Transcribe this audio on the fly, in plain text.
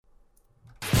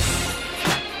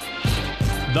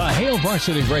The Hail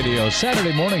Varsity Radio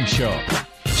Saturday morning show.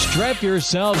 Strap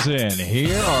yourselves in.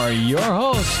 Here are your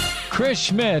hosts, Chris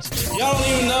Schmidt. Y'all don't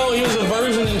even know he was a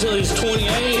virgin until he's 28,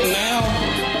 and now,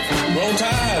 roll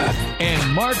tide.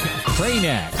 And Mark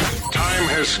Cranack. Time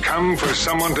has come for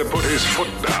someone to put his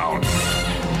foot down.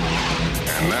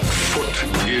 And that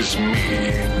foot is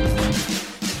me.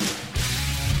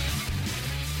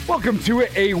 Welcome to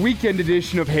a weekend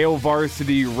edition of Hail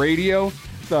Varsity Radio.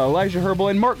 It's Elijah Herbal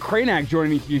and Mark Cranack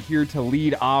joining you here to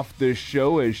lead off the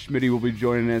show, as Schmitty will be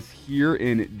joining us here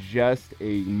in just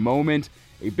a moment.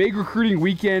 A big recruiting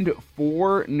weekend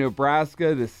for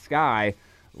Nebraska. The sky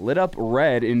lit up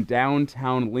red in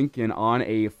downtown Lincoln on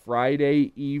a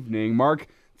Friday evening. Mark,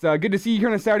 it's good to see you here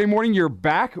on a Saturday morning. You're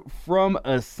back from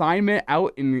assignment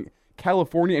out in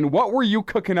California. And what were you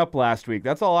cooking up last week?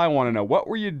 That's all I want to know. What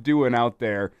were you doing out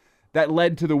there that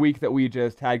led to the week that we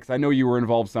just had? Because I know you were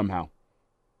involved somehow.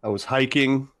 I was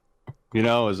hiking, I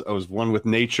was one with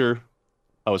nature.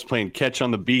 I was playing catch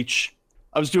on the beach.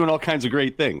 I was doing all kinds of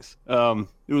great things. It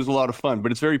was a lot of fun,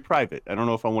 but it's very private. I don't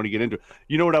know if I want to get into it.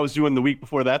 You know what I was doing the week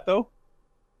before that, though?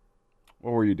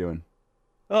 What were you doing?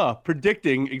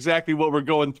 Predicting exactly what we're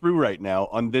going through right now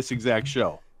on this exact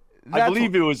show. I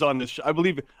believe it was on this show.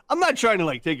 I'm not trying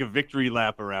to take a victory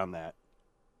lap around that.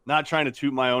 Not trying to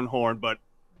toot my own horn, but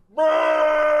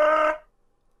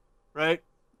right?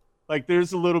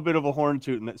 There's a little bit of a horn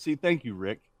tooting that. See, thank you,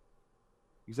 Rick.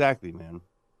 Exactly, man.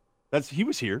 He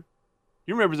was here.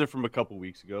 He remembers it from a couple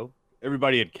weeks ago.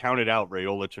 Everybody had counted out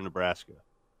Rayola to Nebraska.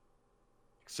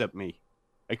 Except me.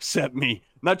 I'm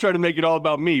not trying to make it all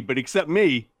about me, but except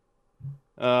me.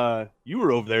 You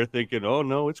were over there thinking, oh,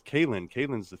 no, it's Kalen.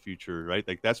 Kalen's the future, right?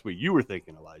 That's what you were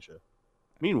thinking, Elijah.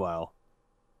 Meanwhile.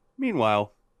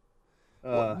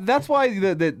 That's why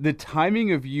the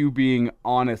timing of you being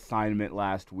on assignment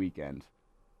last weekend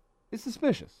is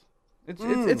suspicious.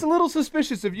 It's a little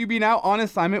suspicious of you being out on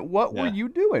assignment. What were you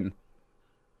doing?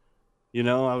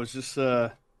 I was just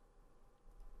you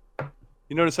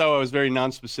notice how I was very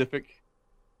nonspecific?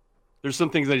 There's some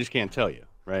things I just can't tell you,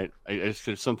 right? There's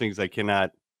some things I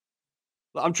cannot.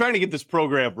 I'm trying to get this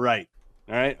program right,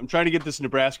 all right? I'm trying to get this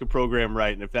Nebraska program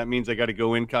right, and if that means I got to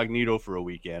go incognito for a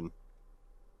weekend,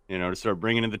 to start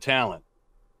bringing in the talent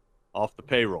off the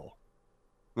payroll.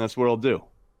 And that's what I'll do.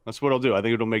 I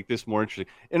think it'll make this more interesting.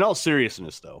 In all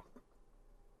seriousness, though,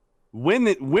 when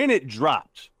it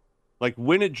dropped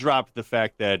the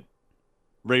fact that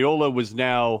Rayola was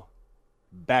now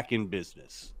back in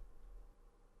business,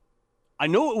 I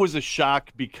know it was a shock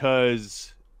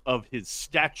because of his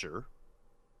stature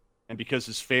and because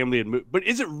his family had moved. But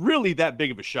is it really that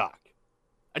big of a shock?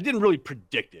 I didn't really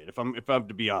predict it, if I'm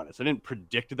to be honest. I didn't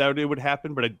predict that it would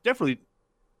happen, but I definitely,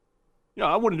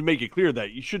 I wanted to make it clear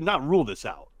that you should not rule this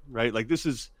out, right?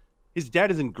 his dad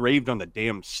is engraved on the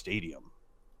damn stadium.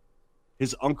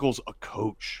 His uncle's a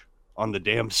coach on the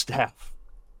damn staff,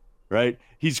 right?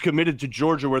 He's committed to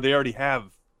Georgia, where they already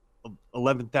have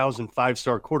 11,000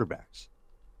 five-star quarterbacks.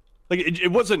 It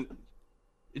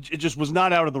just was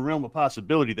not out of the realm of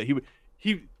possibility that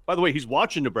he by the way, he's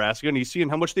watching Nebraska and he's seeing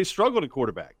how much they struggled at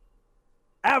quarterback.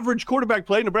 Average quarterback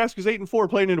play, Nebraska's 8-4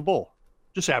 playing in a bowl.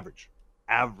 Just average,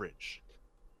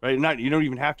 right? You don't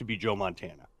even have to be Joe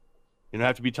Montana. You don't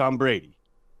have to be Tom Brady.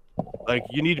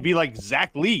 You need to be like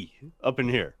Zach Lee up in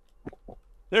here.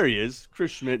 There he is.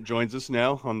 Chris Schmidt joins us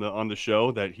now on the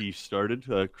show that he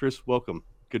started. Chris, welcome.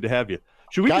 Good to have you.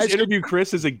 Should we just interview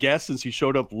Chris as a guest since he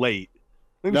showed up late?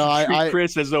 Treat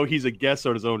Chris as though he's a guest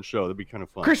on his own show. That'd be kind of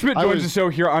fun. Chris Schmidt joins the show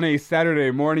here on a Saturday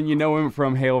morning. You know him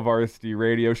from Hail Varsity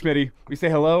Radio. Schmitty, we say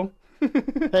hello.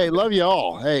 Hey, love you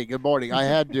all. Hey, good morning. I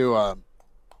had to,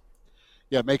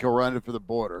 make a run for the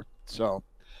border, so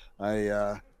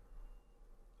I'm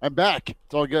back.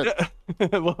 It's all good.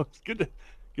 Well, it's good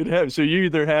to have you. So you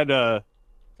either had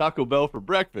Taco Bell for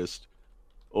breakfast,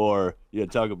 or you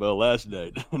had Taco Bell last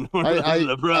night. That's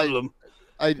the problem.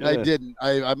 I didn't.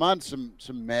 I'm on some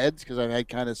meds because I've had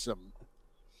kind of some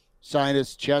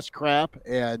sinus chest crap,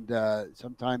 and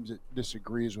sometimes it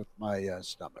disagrees with my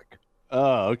stomach.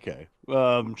 Oh, okay.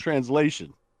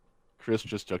 Translation: Chris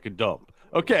just took a dump.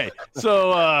 Okay,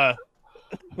 so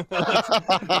we've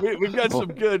got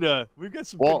some good. We've got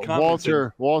some good comments.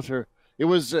 Walter. It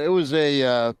was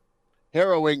a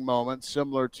harrowing moment,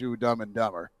 similar to Dumb and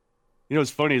Dumber.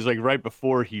 What's funny is right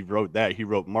before he wrote that, he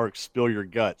wrote, "Mark, spill your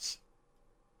guts."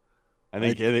 I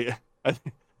think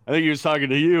he was talking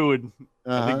to you, and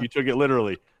I think you took it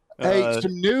literally. Hey,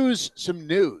 some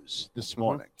news this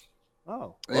morning.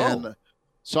 Oh, and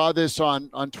saw this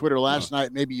on Twitter last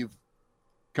night. Maybe you've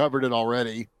covered it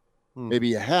already. Maybe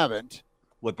you haven't.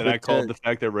 What did I call it? The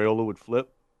fact that Rayola would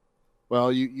flip? Well,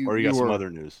 or you got some were, other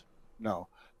news? No,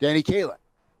 Danny Kaelin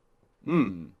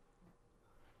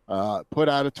put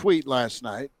out a tweet last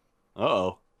night.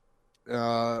 Uh-oh.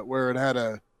 Where it had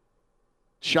a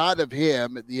shot of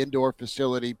him at the indoor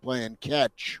facility playing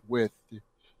catch with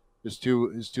his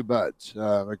two buds,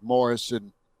 McMorris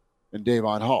and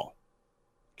Davon Hall.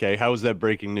 Okay, how is that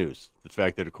breaking news? The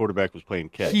fact that a quarterback was playing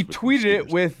catch. He tweeted it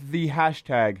with the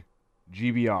hashtag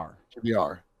GBR.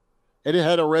 GBR. And it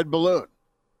had a red balloon.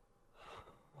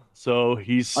 So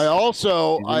he's. I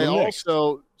also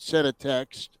sent a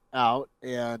text out,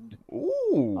 and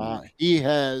he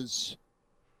has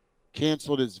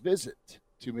canceled his visit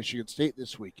to Michigan State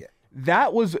this weekend.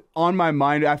 That was on my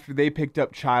mind after they picked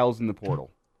up Childs in the portal.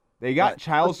 They got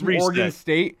Childs from Oregon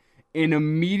State, and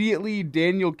immediately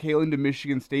Daniel Kaelin to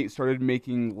Michigan State started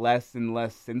making less and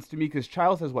less sense to me because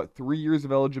Childs has, 3 years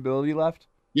of eligibility left?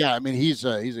 Yeah, I mean, he's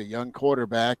a young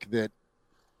quarterback that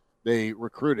they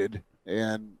recruited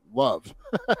and love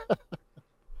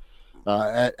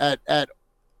at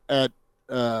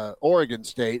Oregon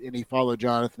State, and he followed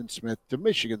Jonathan Smith to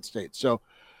Michigan State. So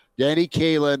Danny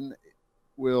Kaelin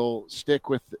will stick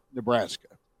with Nebraska,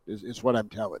 is what I'm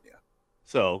telling you.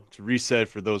 So to reset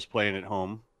for those playing at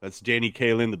home, that's Danny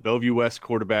Kaelin, the Bellevue West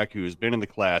quarterback who has been in the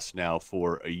class now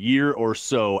for a year or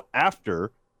so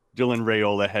after Dylan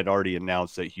Raiola had already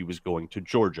announced that he was going to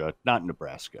Georgia, not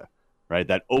Nebraska, right?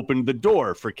 That opened the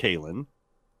door for Kaelin.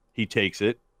 He takes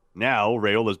it. Now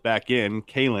Raiola's back in.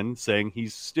 Kaelin saying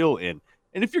he's still in.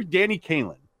 And if you're Danny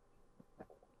Kaelin,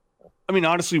 I mean,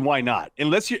 honestly, why not?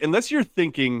 Unless you're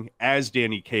thinking as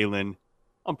Danny Kaelin,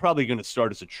 I'm probably going to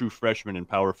start as a true freshman in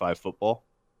Power 5 football.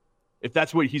 If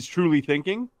that's what he's truly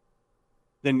thinking,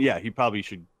 then yeah, he probably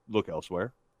should look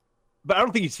elsewhere. But I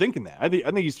don't think he's thinking that. I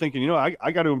think he's thinking,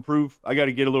 I got to improve. I got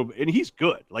to get a little bit. And he's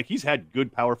good. He's had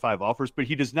good Power 5 offers, but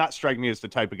he does not strike me as the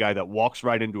type of guy that walks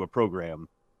right into a program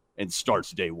and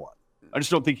starts day one. I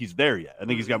just don't think he's there yet. I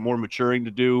think he's got more maturing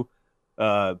to do.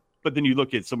 But then you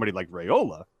look at somebody like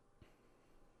Raiola.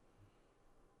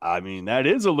 I mean, that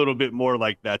is a little bit more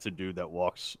like that's a dude that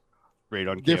walks straight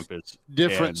on campus.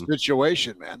 Different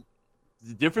situation, man.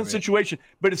 Different situation.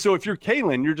 But so if you're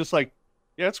Kaelin, you're just like,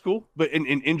 yeah, that's cool. But and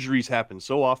injuries happen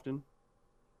so often.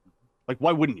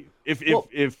 Why wouldn't you?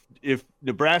 If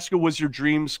Nebraska was your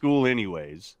dream school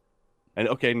anyways, and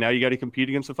okay, now you got to compete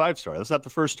against a 5-star. That's not the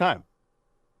first time.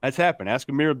 That's happened. Ask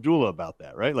Amir Abdullah about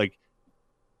that, right?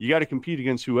 You got to compete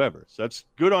against whoever. So that's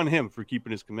good on him for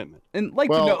keeping his commitment. And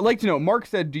to know, Mark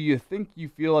said, do you think you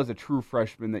feel as a true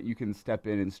freshman that you can step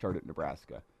in and start at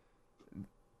Nebraska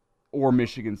or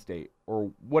Michigan State or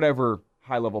whatever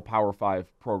high-level Power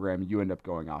 5 program you end up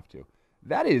going off to?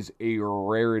 That is a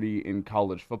rarity in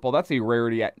college football. That's a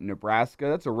rarity at Nebraska.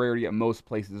 That's a rarity at most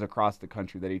places across the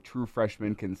country that a true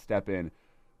freshman can step in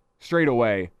straight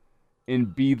away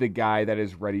and be the guy that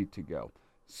is ready to go.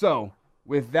 So,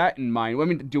 with that in mind,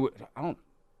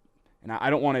 I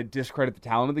don't want to discredit the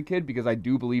talent of the kid because I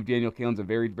do believe Daniel Kaelin's a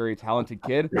very, very talented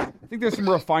kid. I think there's some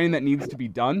refining that needs to be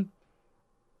done.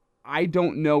 I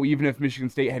don't know, even if Michigan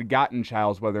State had gotten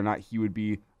Childs, whether or not he would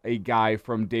be a guy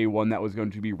from day one that was going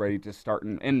to be ready to start.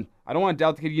 And I don't want to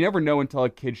doubt the kid. You never know until a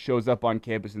kid shows up on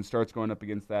campus and starts going up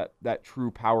against that true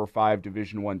Power 5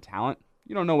 Division I talent.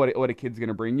 You don't know what a kid's going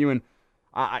to bring you. And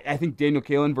I think Daniel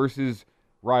Kaelin versus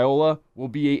Raiola will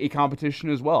be a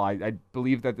competition as well. I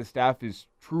believe that the staff is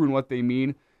true in what they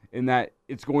mean in that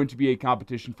it's going to be a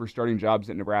competition for starting jobs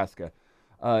at Nebraska.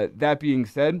 That being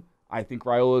said, I think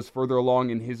Raiola is further along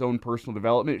in his own personal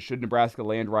development should Nebraska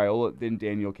land Raiola than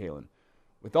Daniel Kaelin.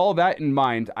 With all that in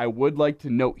mind, I would like to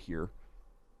note here,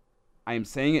 I am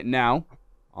saying it now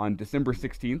on December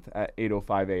 16th at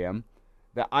 8:05 a.m.,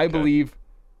 that I believe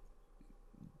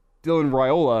Dylan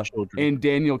Raiola and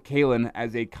Daniel Kaelin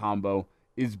as a combo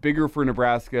is bigger for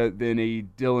Nebraska than a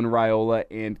Dylan Raiola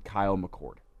and Kyle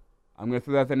McCord. I'm going to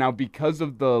throw that there now because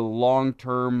of the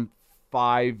long-term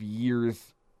 5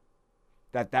 years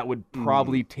that would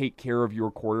probably take care of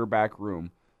your quarterback room.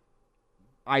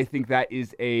 I think that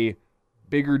is a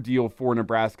bigger deal for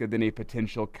Nebraska than a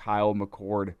potential Kyle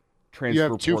McCord transfer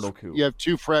portal coup. You have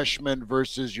two freshmen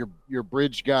versus your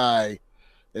bridge guy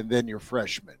and then your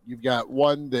freshman. You've got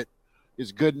one that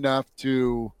is good enough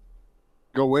to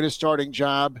go win a starting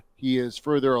job. He is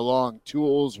further along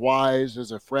tools-wise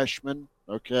as a freshman,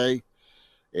 okay?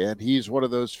 And he's one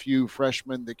of those few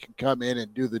freshmen that can come in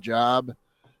and do the job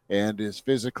and is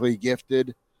physically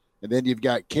gifted. And then you've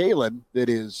got Kaelin that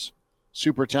is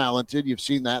super talented. You've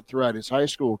seen that throughout his high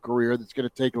school career. That's going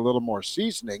to take a little more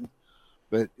seasoning,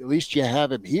 but at least you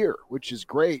have him here, which is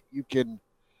great. You can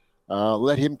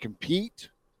let him compete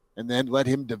and then let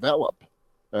him develop.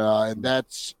 And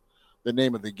that's the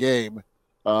name of the game.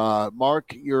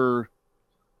 Mark, your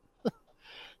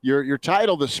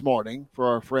title this morning for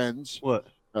our friends What?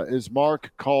 is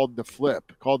Mark called the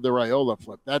Raiola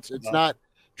flip. It's not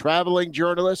traveling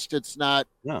journalist. It's not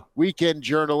weekend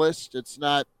journalist. It's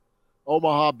not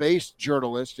Omaha-based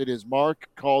journalist. It is Mark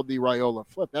called the Raiola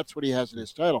flip. That's what he has in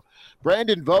his title.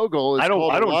 Brandon Vogel is. I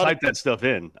don't type that stuff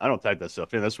in. I don't type that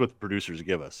stuff in. That's what the producers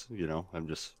give us. I'm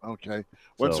just okay.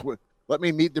 Let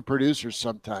me meet the producers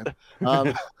sometime.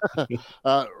 Brandon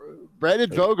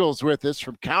Vogel's with us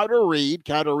from Counter Read,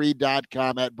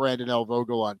 counterread.com, at Brandon L.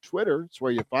 Vogel on Twitter. It's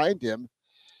where you find him.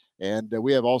 And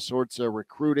we have all sorts of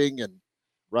recruiting and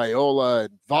Raiola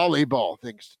and volleyball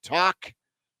things to talk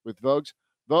with Vogues.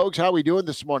 Vogues, how are we doing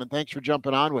this morning? Thanks for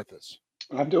jumping on with us.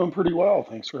 I'm doing pretty well.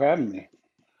 Thanks for having me.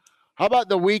 How about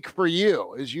the week for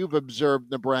you as you've observed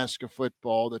Nebraska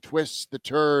football, the twists, the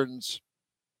turns,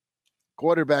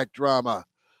 quarterback drama,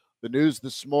 the news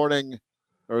this morning,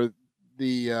 or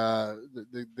the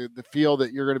feel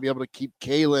that you're going to be able to keep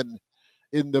Kalen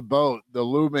in the boat, the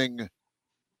looming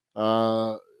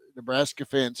Nebraska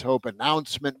fans hope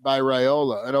announcement by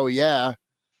Raiola.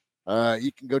 And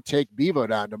you can go take Bevo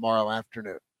down tomorrow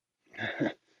afternoon.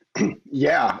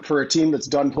 Yeah, for a team that's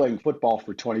done playing football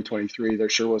for 2023, there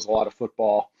sure was a lot of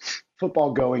football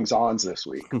goings-ons this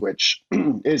week, which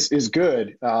is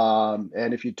good.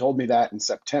 And if you told me that in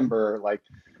September, like,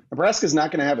 Nebraska's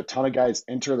not going to have a ton of guys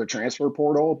enter the transfer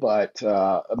portal, but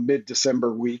a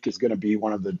mid-December week is going to be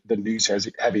one of the news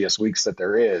heaviest weeks that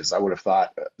there is. I would have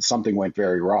thought something went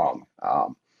very wrong.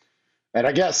 And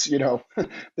I guess,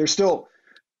 there's still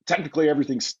technically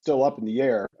everything's still up in the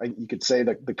air. You could say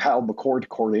that the Kyle McCord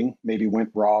courting maybe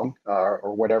went wrong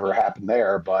or whatever happened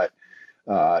there. But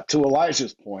to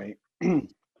Elijah's point,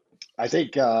 I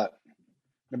think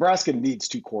Nebraska needs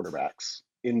two quarterbacks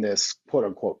in this quote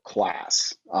unquote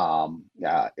class.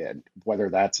 And whether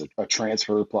that's a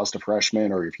transfer plus a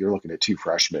freshman, or if you're looking at two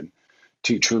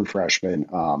true freshmen,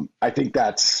 I think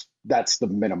that's the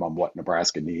minimum what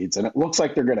Nebraska needs. And it looks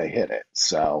like they're going to hit it.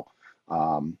 So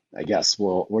I guess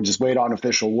we'll just wait on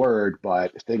official word,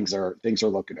 but things are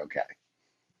looking okay.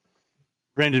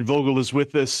 Brandon Vogel is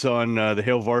with us on the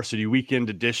Hail Varsity Weekend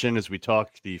Edition as we talk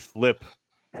the flip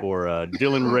for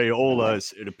Dylan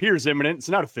Raiola. It appears imminent. It's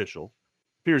not official.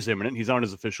 It appears imminent. He's on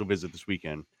his official visit this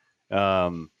weekend.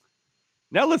 Now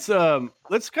let's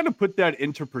kind of put that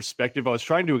into perspective. I was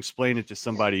trying to explain it to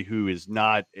somebody who is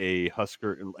not an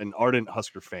ardent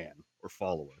Husker fan or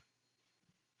follower.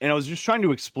 And I was just trying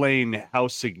to explain how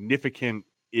significant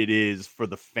it is for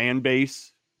the fan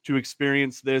base to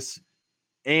experience this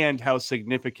and how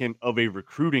significant of a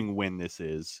recruiting win this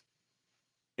is.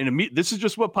 And this is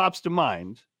just what pops to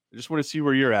mind. I just want to see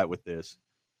where you're at with this.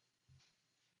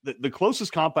 The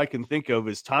closest comp I can think of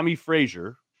is Tommy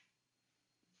Frazier,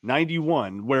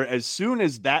 91, where as soon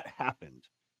as that happened,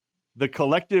 the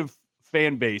collective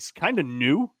fan base kind of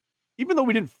knew, even though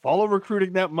we didn't follow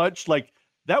recruiting that much, like,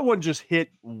 that one just hit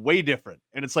way different.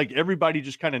 And it's like everybody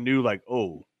just kind of knew, like,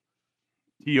 oh,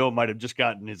 T.O. might have just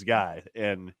gotten his guy.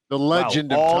 And the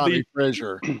legend of Tommy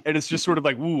Frazier. And it's just sort of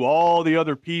like, ooh, all the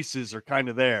other pieces are kind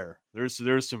of there.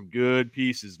 There's some good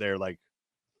pieces there. Like,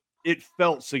 it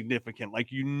felt significant.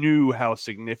 Like, you knew how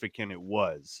significant it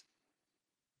was.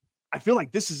 I feel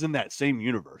like this is in that same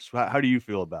universe. How do you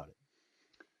feel about it?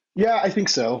 Yeah, I think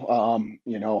so.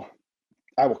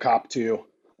 I will cop to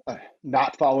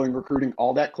not following recruiting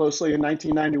all that closely in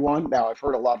 1991. Now, I've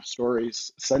heard a lot of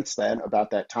stories since then about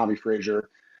that Tommy Frazier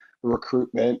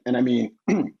recruitment. And I mean,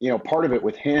 part of it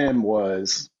with him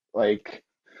was like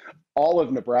all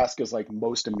of Nebraska's like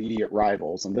most immediate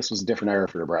rivals. And this was a different era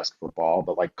for Nebraska football,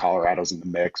 but like Colorado's in the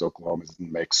mix, Oklahoma's in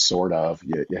the mix, sort of.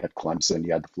 You had Clemson,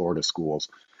 you had the Florida schools.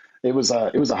 It was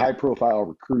a high profile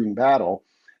recruiting battle.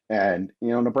 And,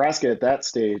 Nebraska at that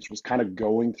stage was kind of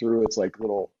going through its like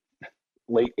little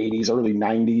late 80s, early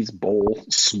 90s bowl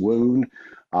swoon.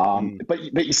 But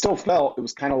you still felt it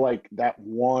was kind of like that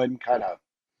one kind of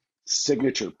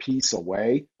signature piece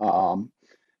away.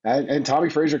 And Tommy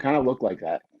Frazier kind of looked like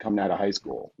that coming out of high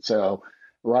school. So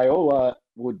Raiola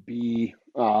would be,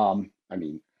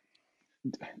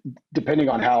 depending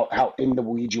on how in the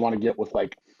weeds you want to get with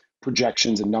like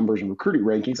projections and numbers and recruiting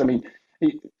rankings. I mean,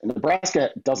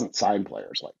 Nebraska doesn't sign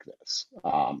players like this.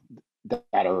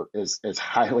 That are as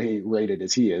highly rated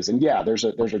as he is. And yeah, there's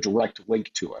a direct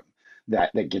link to him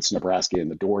that gets Nebraska in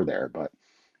the door there, but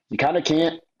you kind of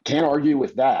can't argue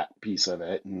with that piece of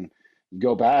it. And you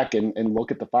go back and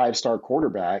look at the 5-star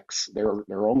quarterbacks. There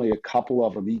are only a couple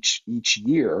of them each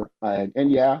year.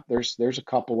 And yeah, there's a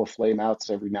couple of flame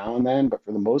outs every now and then, but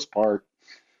for the most part,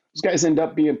 those guys end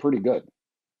up being pretty good.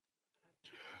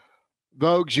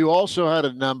 Vogues, you also had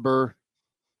a number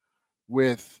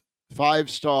with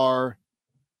 5-star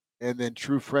and then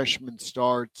true freshman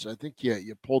starts. I think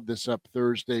you pulled this up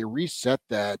Thursday. Reset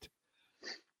that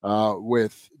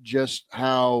with just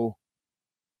how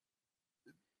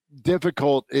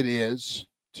difficult it is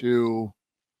to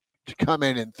come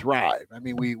in and thrive. I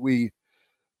mean, we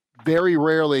very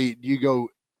rarely do you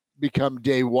become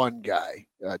day one guy.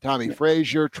 Tommy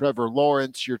Frazier, Trevor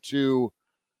Lawrence, your two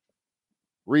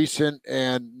recent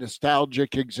and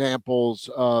nostalgic examples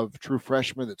of true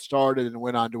freshmen that started and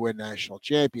went on to win national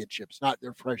championships. Not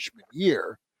their freshman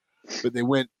year, but they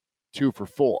went 2 for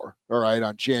 4, all right,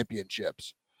 on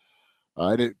championships.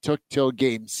 And it took till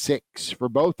game 6 for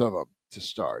both of them to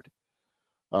start.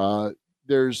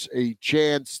 There's a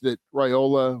chance that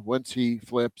Raiola, once he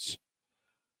flips,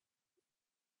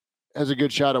 has a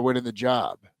good shot of winning the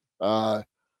job.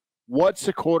 What's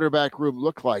the quarterback room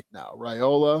look like now?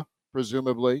 Raiola,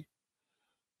 presumably.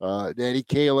 Danny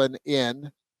Kalen in.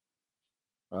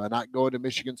 Not going to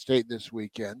Michigan State this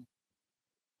weekend.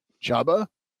 Chuba?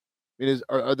 I mean,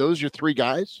 are those your 3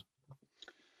 guys?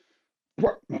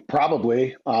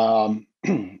 Probably.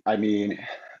 I mean,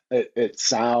 it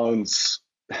sounds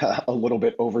a little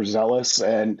bit overzealous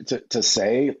and to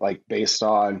say, like, based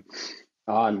on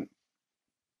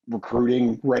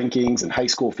recruiting rankings and high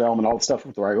school film and all the stuff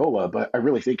with Raiola, but I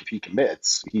really think if he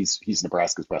commits, he's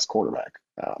Nebraska's best quarterback.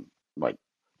 Like,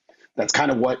 that's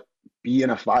kind of what being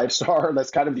a 5-star,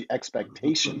 that's kind of the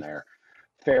expectation there,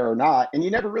 fair or not. And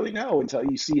you never really know until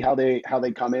you see how they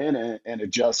come in and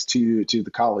adjust to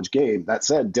the college game. That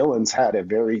said, Dylan's had a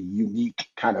very unique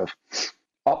kind of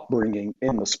upbringing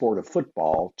in the sport of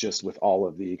football, just with all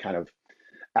of the kind of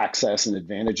access and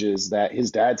advantages that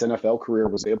his dad's NFL career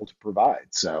was able to provide.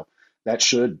 So that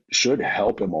should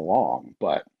help him along.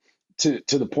 But to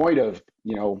the point of,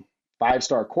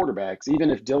 5-star quarterbacks, even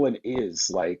if Dylan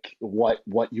is like what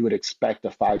you would expect a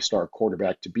 5-star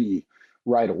quarterback to be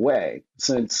right away,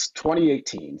 since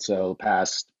 2018, so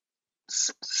past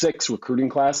 6 recruiting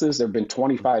classes, there have been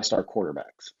 25-star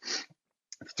quarterbacks.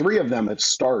 3 of them have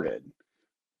started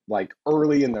like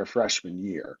early in their freshman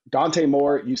year. Dante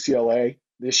Moore at UCLA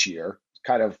this year,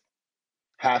 kind of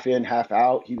half in, half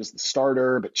out. He was the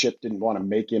starter, but Chip didn't want to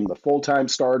make him the full-time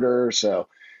starter. So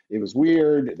it was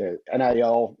weird. The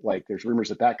NIL, like, there's rumors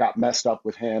that got messed up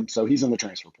with him. So he's in the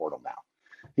transfer portal now.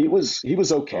 He was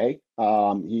okay.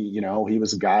 He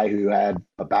was a guy who had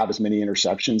about as many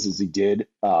interceptions as he did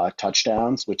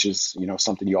touchdowns, which is,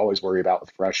 something you always worry about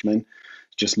with freshmen,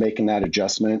 just making that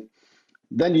adjustment.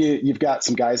 Then you've got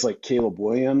some guys like Caleb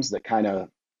Williams that kind of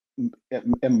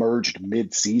emerged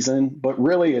mid-season, but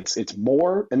really it's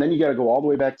more. And then you got to go all the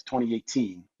way back to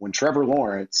 2018 when Trevor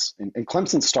Lawrence and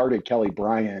Clemson started Kelly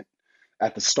Bryant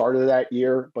at the start of that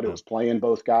year, but it was playing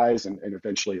both guys, and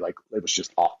eventually, like, it was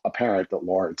just apparent that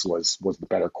Lawrence was the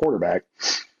better quarterback.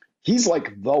 He's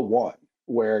like the one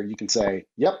where you can say,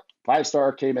 yep,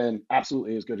 5-star, came in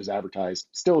absolutely as good as advertised,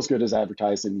 still as good as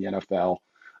advertised in the NFL.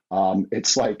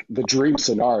 It's like the dream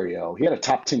scenario. He had a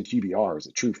top 10 QBR as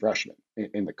a true freshman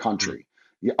in the country.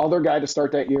 The other guy to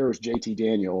start that year was JT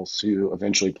Daniels, who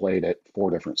eventually played at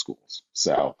 4 different schools.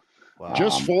 So, wow.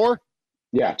 Just 4?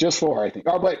 Yeah, just 4, I think.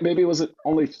 Oh, but maybe was it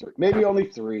only 3? Maybe only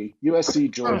 3. USC,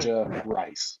 Georgia,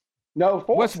 Rice. No,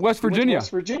 4. West Virginia.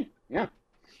 West Virginia. Yeah.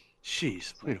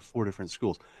 Jeez, played at 4 different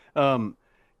schools. And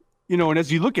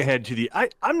as you look ahead to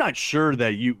I'm not sure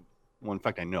that in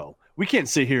fact, I know. We can't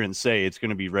sit here and say it's going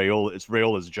to be Raiola. It's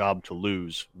Raiola's job to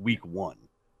lose week 1,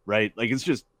 right? Like, it's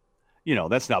just,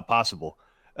 that's not possible.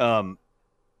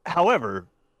 However,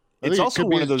 it's also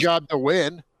one of those job to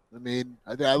win. I mean,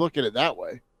 I look at it that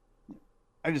way.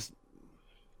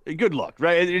 Good luck,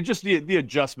 right? It just the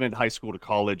adjustment, high school to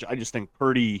college. I just think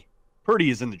Purdy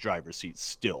is in the driver's seat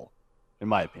still, in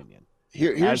my opinion.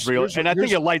 And I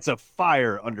think it lights a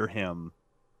fire under him.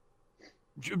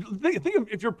 Think of,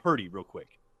 if you're Purdy, real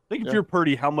quick. Think if you're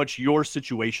Purdy, how much your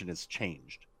situation has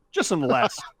changed just in the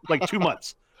last 2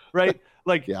 months, right?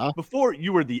 Like, before,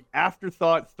 you were the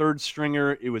afterthought 3rd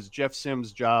stringer. It was Jeff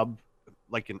Sims' job,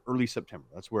 like, in early September.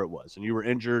 That's where it was, and you were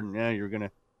injured, and you're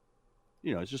gonna,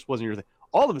 it just wasn't your thing.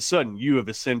 All of a sudden, you have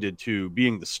ascended to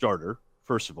being the starter,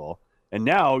 first of all, and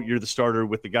now you're the starter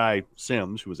with the guy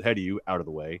Sims, who was ahead of you, out of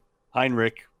the way.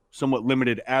 Heinrich, somewhat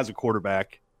limited as a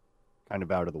quarterback, kind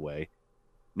of out of the way.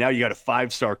 Now you got a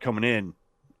 5-star coming in.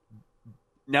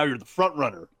 Now you're the front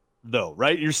runner, though,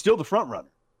 right? You're still the front runner.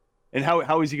 And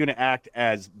how is he going to act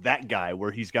as that guy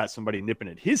where he's got somebody nipping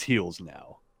at his heels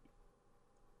now?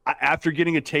 After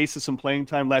getting a taste of some playing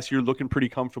time last year, looking pretty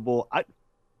comfortable, I'd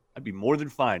be more than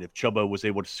fine if Chuba was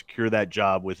able to secure that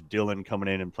job with Dylan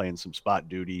coming in and playing some spot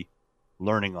duty,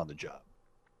 learning on the job.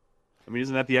 I mean,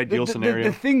 isn't that the ideal The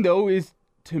scenario? thing, though, is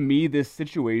to me, this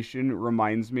situation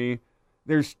reminds me.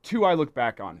 There's two I look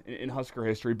back on in Husker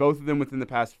history, both of them within the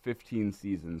past 15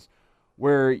 seasons,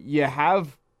 where you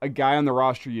have a guy on the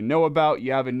roster you know about,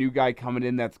 you have a new guy coming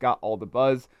in that's got all the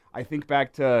buzz. I think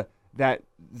back to that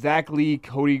Zach Lee,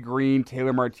 Cody Green,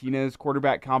 Taylor Martinez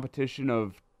quarterback competition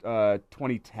of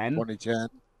 2010. 2010.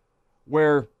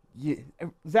 Where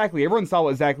Zach Lee, everyone saw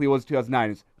what Zach Lee was in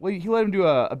 2009. Well, he let him do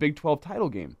a Big 12 title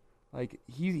game. Like,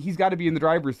 he's got to be in the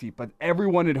driver's seat, but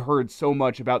everyone had heard so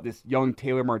much about this young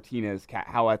Taylor Martinez,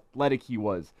 how athletic he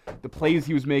was, the plays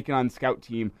he was making on scout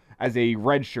team as a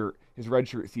redshirt, his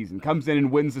redshirt season. Comes in and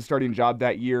wins the starting job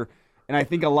that year, and I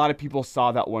think a lot of people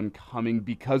saw that one coming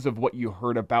because of what you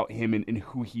heard about him and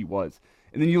who he was.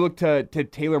 And then you look to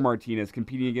Taylor Martinez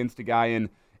competing against a guy in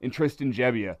Tristan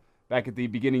Gebbia back at the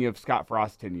beginning of Scott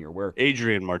Frost's tenure. Where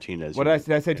Adrian Martinez. Did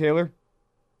I say Taylor?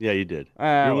 Yeah, you did.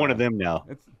 You're one of them now.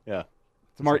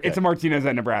 It's a Martinez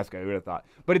at Nebraska. Who would have thought?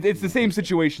 But it's the same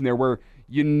situation there, where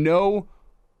you know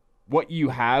what you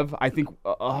have. I think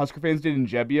Husker fans did in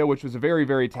Gebbia, which was a very,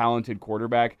 very talented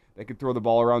quarterback that could throw the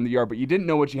ball around the yard. But you didn't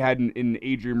know what you had in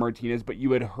Adrian Martinez. But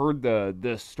you had heard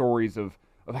the stories of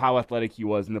how athletic he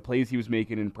was and the plays he was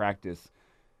making in practice.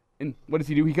 And what does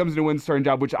he do? He comes in and wins the starting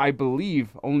job, which I believe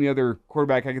only other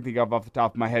quarterback I can think of off the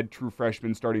top of my head, true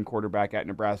freshman starting quarterback at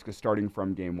Nebraska starting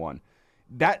from game one.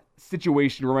 That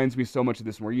situation reminds me so much of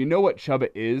this one, where you know what Chubba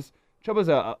is. Chubba's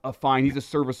a fine, he's a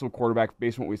serviceable quarterback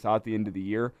based on what we saw at the end of the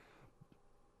year.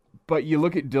 But you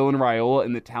look at Dylan Raiola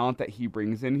and the talent that he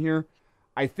brings in here,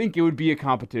 I think it would be a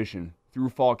competition through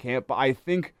fall camp. But I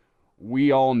think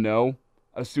we all know,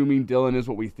 assuming Dylan is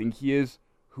what we think he is,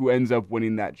 who ends up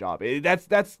winning that job. That's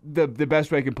the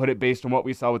best way I can put it based on what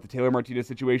we saw with the Taylor Martinez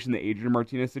situation, the Adrian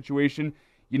Martinez situation.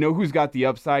 You know who's got the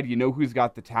upside, you know who's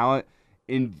got the talent,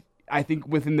 and I think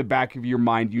within the back of your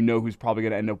mind, you know who's probably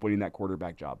going to end up winning that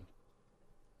quarterback job.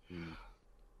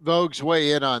 Vogues,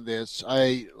 weigh in on this.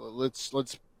 Let's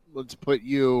put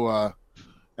you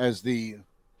as the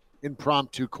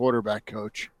impromptu quarterback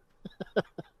coach,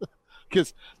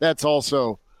 because that's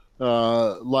also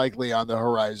likely on the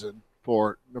horizon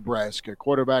for Nebraska.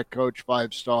 Quarterback coach,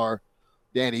 5-star,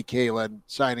 Danny Kalen,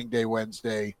 signing day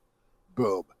Wednesday,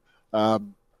 boom.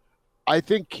 I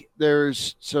think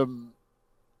there's some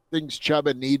things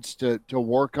Chubba needs to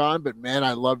work on, but man,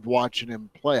 I loved watching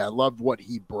him play. I loved what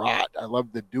he brought. I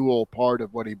loved the dual part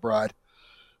of what he brought.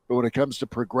 But when it comes to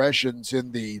progressions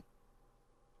in the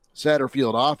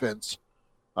Satterfield offense,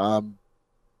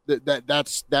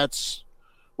 that's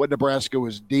what Nebraska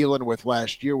was dealing with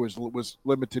last year was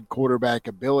limited quarterback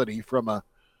ability from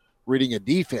reading a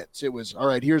defense. It was, all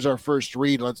right, here's our first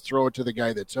read, let's throw it to the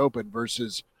guy that's open,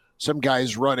 versus some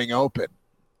guys running open.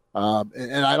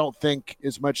 And I don't think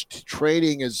as much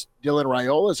training as Dylan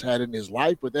Raiola's had in his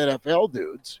life with NFL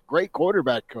dudes, great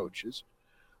quarterback coaches.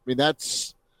 I mean,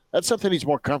 that's something he's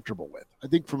more comfortable with. I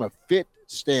think from a fit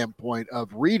standpoint of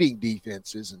reading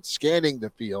defenses and scanning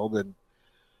the field and,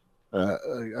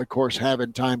 of course,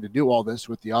 having time to do all this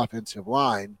with the offensive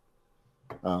line,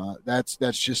 that's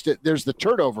just it. There's the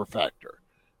turnover factor.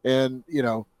 And,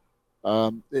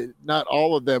 not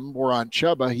all of them were on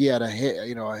Chubba. He had a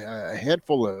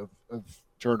handful of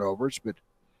turnovers, but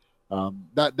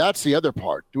that's the other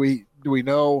part. Do we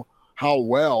know how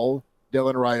well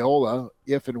Dylan Raiola,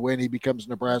 if and when he becomes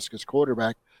Nebraska's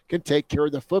quarterback, can take care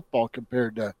of the football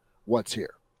compared to what's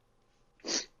here?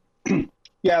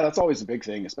 Yeah, that's always a big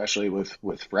thing, especially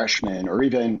with freshmen, or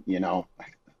even,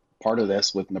 part of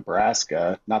this with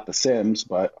Nebraska, not the Sims,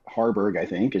 but Harburg, I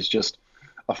think, is just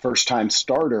a first-time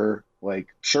starter. Like,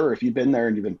 sure, if you've been there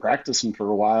and you've been practicing for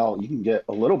a while, you can get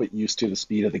a little bit used to the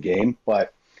speed of the game,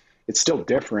 but it's still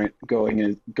different going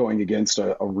against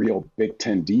a real Big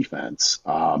Ten defense.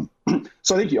 So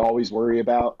I think you always worry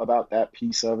about that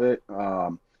piece of it.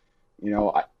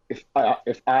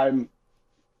 If I'm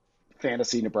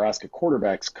fantasy Nebraska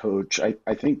quarterbacks coach,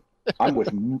 I think I'm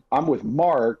with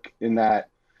Mark in that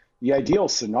the ideal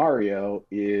scenario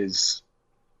is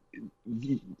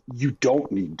you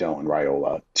don't need Dylan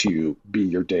Raiola to be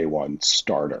your day one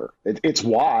starter. It's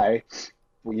why,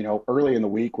 early in the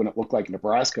week when it looked like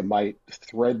Nebraska might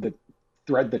thread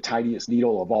the tiniest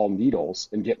needle of all needles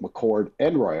and get McCord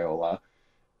and Raiola,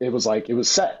 it was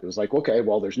set. It was like, okay,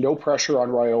 well, there's no pressure on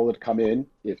Raiola to come in.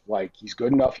 If he's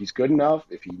good enough, he's good enough.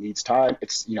 If he needs time,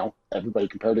 it's, everybody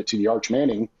compared it to the Arch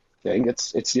Manning thing.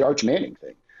 It's the Arch Manning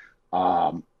thing.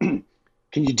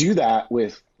 Can you do that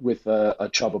with a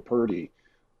Chubba Purdy?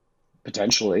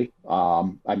 Potentially.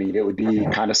 It would be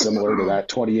kind of similar to that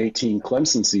 2018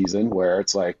 Clemson season where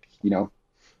it's like,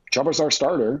 Chuba's our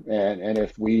starter, and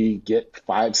if we get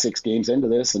 5-6 games into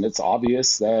this and it's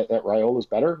obvious that Raiola's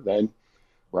better, then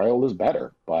Raiola's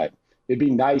better. But it'd be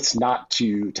nice not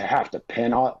to have to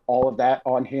pin all of that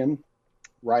on him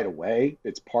right away.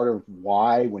 It's part of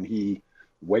why when he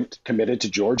committed to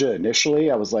Georgia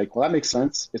initially, I was like, well, that makes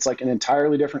sense. It's like an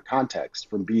entirely different context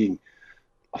from being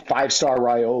a 5-star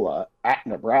Raiola at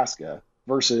Nebraska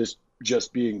versus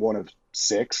just being one of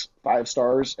 6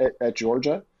 5-stars at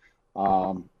Georgia.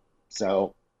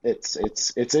 So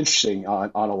it's interesting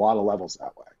on a lot of levels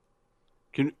that way.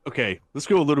 Let's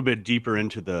go a little bit deeper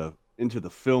into the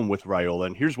film with Raiola,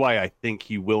 and here's why I think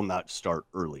he will not start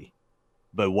early,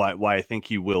 but why I think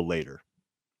he will later.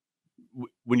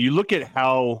 When you look at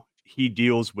how he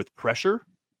deals with pressure,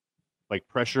 like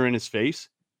pressure in his face,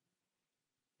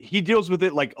 he deals with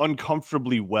it like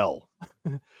uncomfortably well.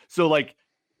 So like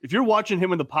if you're watching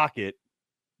him in the pocket,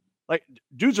 like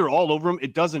dudes are all over him,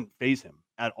 it doesn't faze him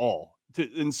at all.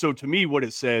 And so to me, what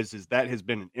it says is that has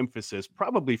been an emphasis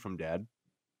probably from Dad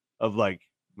of like,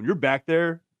 when you're back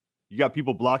there, you got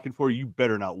people blocking for you, you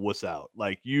better not wuss out.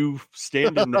 Like you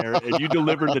stand in there and you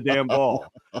deliver the damn ball,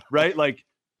 right? Like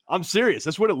I'm serious.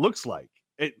 That's what it looks like.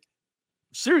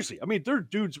 Seriously. I mean, they're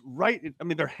dudes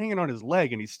they're hanging on his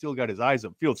leg and he's still got his eyes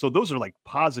upfield. So those are like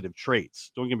positive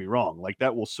traits. Don't get me wrong. Like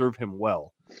that will serve him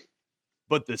well.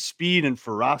 But the speed and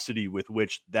ferocity with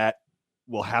which that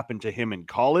will happen to him in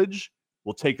college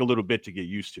will take a little bit to get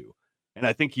used to. And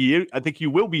I think he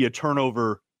will be a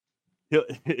turnover.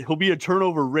 He'll be a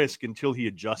turnover risk until he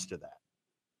adjusts to that.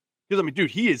 Because I mean,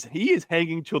 dude, he is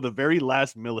hanging till the very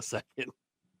last millisecond.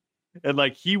 And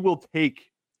like he will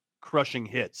take crushing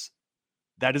hits.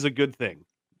 That is a good thing.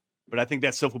 But I think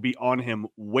that stuff will be on him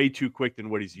way too quick than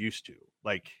what he's used to.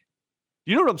 Like,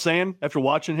 you know what I'm saying? After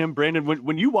watching him, Brandon,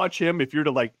 when you watch him, if you're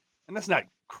to like, and that's not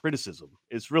criticism,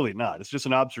 it's really not. It's just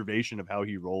an observation of how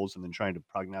he rolls and then trying to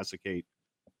prognosticate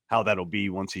how that'll be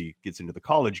once he gets into the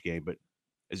college game. But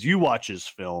as you watch his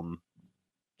film,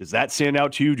 does that stand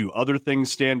out to you? Do other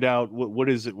things stand out? What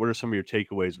is it? What are some of your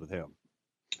takeaways with him?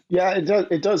 Yeah,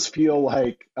 it does feel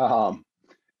like,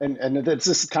 and this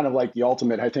is kind of like the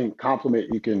ultimate, I think,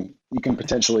 compliment you can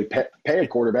potentially pay a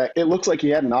quarterback. It looks like he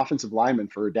had an offensive lineman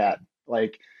for a dad.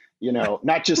 Like, you know,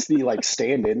 not just the like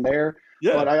stand in there,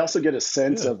 but I also get a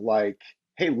sense of like,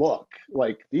 hey, look,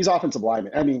 like these offensive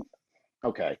linemen, I mean,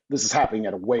 okay, this is happening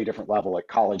at a way different level at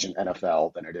college and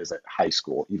NFL than it is at high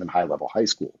school, even high level high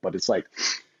school. But it's like,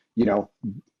 you know,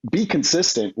 be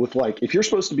consistent with like, if you're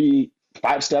supposed to be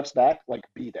 5 steps back, like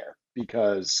be there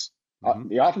because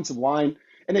the offensive line,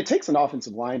 and it takes an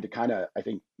offensive line to kind of, I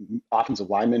think, offensive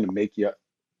linemen to make you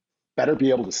better be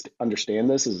able to understand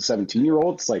this as a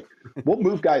 17-year-old. It's like, we'll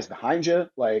move guys behind you.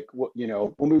 Like,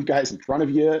 we'll move guys in front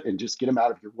of you and just get them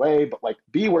out of your way, but like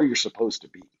be where you're supposed to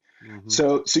be.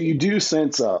 So you do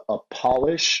sense a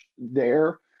polish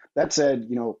there. That said,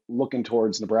 you know, looking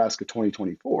towards Nebraska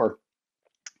 2024,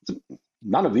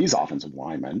 none of these offensive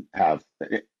linemen have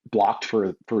blocked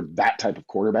for that type of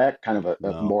quarterback, kind of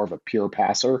a more of a pure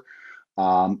passer.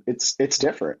 It's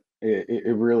different.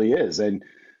 It really is. And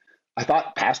I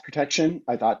thought pass protection,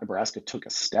 I thought Nebraska took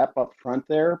a step up front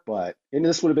there, and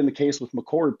this would have been the case with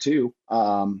McCord too.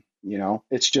 You know,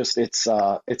 it's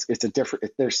a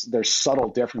different, there's subtle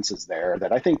differences there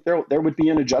that I think there would be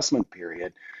an adjustment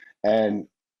period. And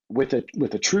with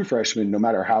a true freshman, no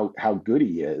matter how good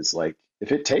he is, like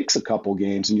if it takes a couple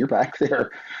games and you're back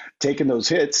there taking those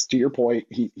hits, to your point,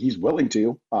 he's willing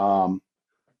to,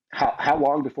 how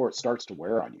long before it starts to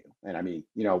wear on you? And I mean,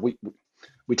 you know,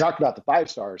 we talked about the 5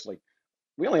 stars, like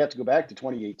we only have to go back to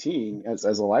 2018, as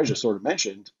Elijah sort of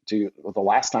mentioned, to the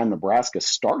last time Nebraska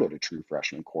started a true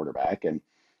freshman quarterback. And,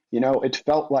 you know, it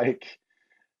felt like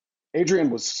Adrian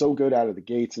was so good out of the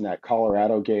gates in that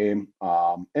Colorado game,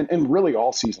 and really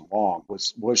all season long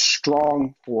was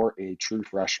strong for a true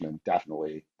freshman.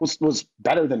 Definitely was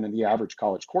better than the average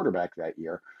college quarterback that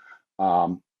year.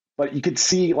 But you could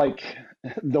see like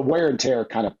the wear and tear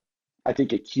kind of, I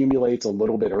think, accumulates a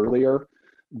little bit earlier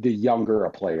the younger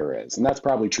a player is, and that's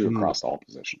probably true across all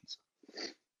positions.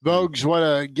 Vogues, want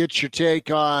to get your take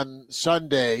on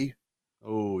Sunday?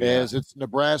 Oh, yeah. As it's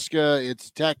Nebraska, it's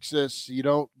Texas. You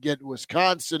don't get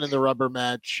Wisconsin in the rubber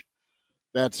match.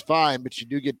 That's fine, but you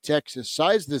do get Texas.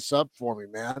 Size this up for me,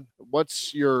 man.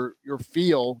 What's your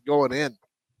feel going in?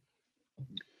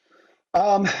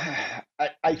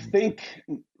 I think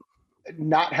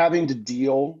not having to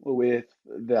deal with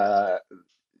the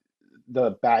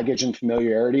baggage and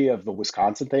familiarity of the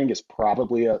Wisconsin thing is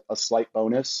probably a slight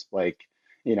bonus. Like,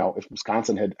 you know, if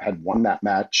Wisconsin had won that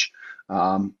match,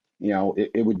 you know,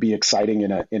 it would be exciting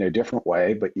in a different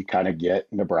way, but you kind of get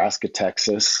Nebraska,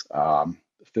 Texas,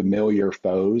 familiar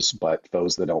foes, but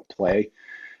foes that don't play,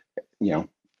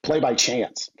 play by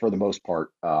chance for the most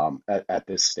part at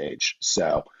this stage.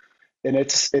 So, and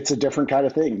it's a different kind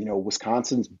of thing.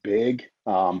 Wisconsin's big,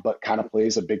 but kind of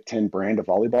plays a Big Ten brand of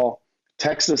volleyball.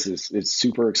 Texas is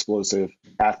super explosive,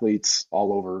 athletes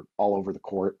all over the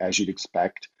court, as you'd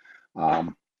expect.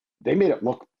 They made it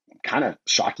look kind of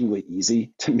shockingly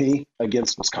easy to me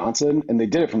against Wisconsin, and they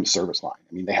did it from the service line.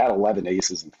 I mean, they had 11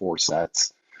 aces in 4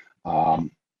 sets.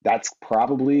 That's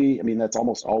that's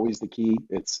almost always the key.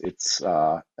 It's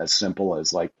as simple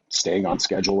as like staying on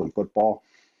schedule in football.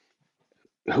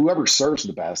 Whoever serves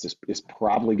the best is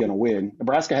probably going to win.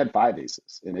 Nebraska had 5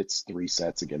 aces in its 3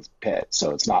 sets against Pitt,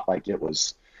 so it's not like it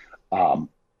was on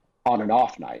an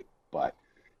off night. But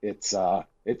it's a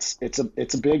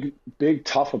big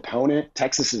tough opponent.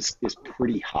 Texas is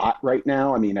pretty hot right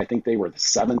now. I mean, I think they were the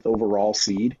 7th overall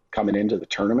seed coming into the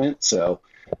tournament. So,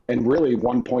 and really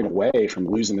 1 point away from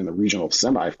losing in the regional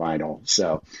semifinal.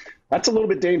 So that's a little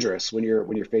bit dangerous when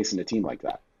you're facing a team like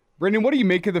that. Brendan, what do you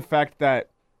make of the fact that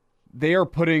they are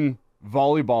putting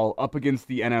volleyball up against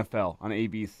the NFL on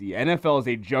ABC? NFL is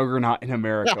a juggernaut in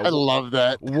America. I love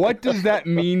that. What does that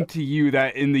mean to you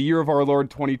that in the year of our Lord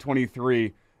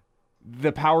 2023,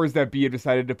 the powers that be have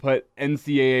decided to put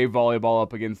NCAA volleyball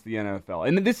up against the NFL?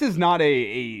 And this is not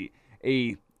a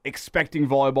expecting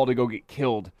volleyball to go get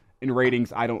killed in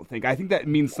ratings, I don't think. I think that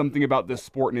means something about this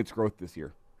sport and its growth this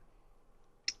year.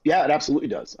 Yeah, it absolutely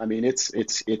does. I mean, it's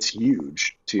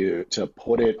huge to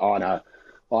put it on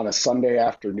a Sunday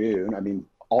afternoon. I mean,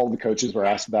 all the coaches were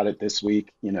asked about it this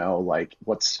week, like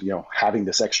what's, having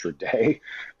this extra day.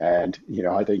 And,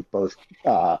 I think both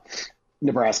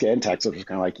Nebraska and Texas was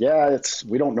kind of like, yeah,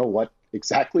 we don't know what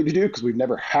exactly to do because we've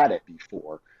never had it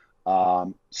before.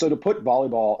 So to put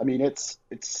volleyball, I mean, it's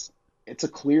a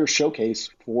clear showcase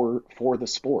for the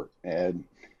sport. And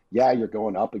yeah, you're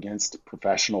going up against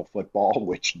professional football,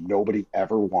 which nobody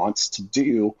ever wants to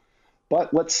do.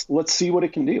 But let's see what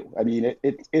it can do. I mean,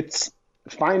 it's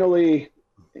finally,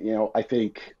 I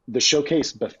think the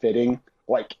showcase befitting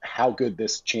like how good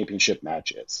this championship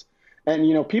match is.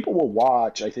 And, people will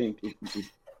watch, I think,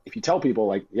 if you tell people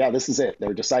like, yeah, this is it,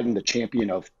 they're deciding the champion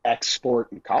of X sport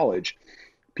in college,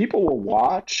 people will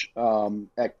watch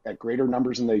at greater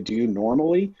numbers than they do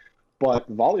normally.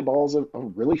 But volleyball is a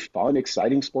really fun,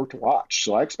 exciting sport to watch.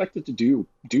 So I expect it to do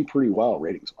pretty well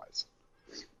ratings-wise.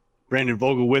 Brandon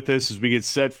Vogel with us as we get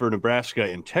set for Nebraska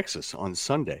and Texas on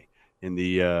Sunday in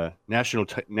the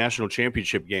national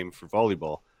championship game for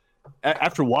volleyball.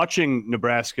 After watching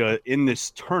Nebraska in this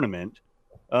tournament,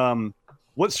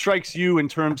 what strikes you in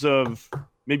terms of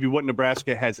maybe what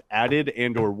Nebraska has added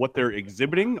and or what they're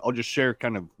exhibiting? I'll just share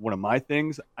kind of one of my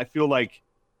things. I feel like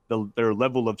their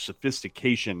level of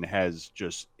sophistication has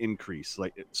just increased,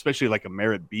 like especially like a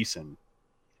Merritt Beeson.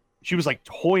 She was like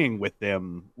toying with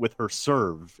them with her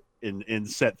serve in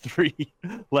set 3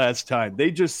 last time. They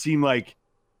just seem like,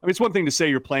 I mean, it's one thing to say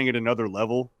you're playing at another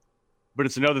level, but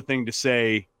it's another thing to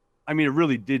say, I mean, it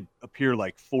really did appear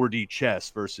like 4D chess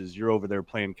versus you're over there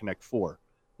playing Connect 4.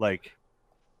 Like,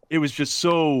 it was just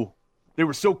they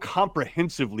were so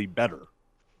comprehensively better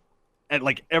at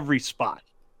like every spot.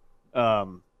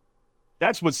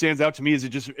 That's what stands out to me is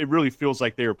it really feels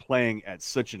like they are playing at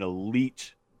such an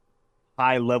elite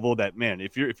high level that, man,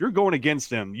 if you're going against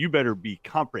them, you better be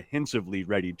comprehensively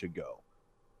ready to go.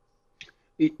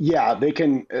 Yeah, they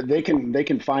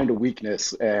can find a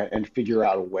weakness and figure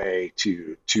out a way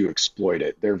to exploit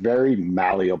it. They're very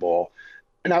malleable.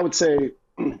 And I would say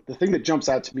the thing that jumps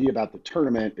out to me about the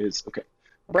tournament is, okay,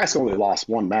 Nebraska only lost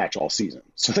 1 match all season.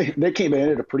 So they came in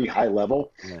at a pretty high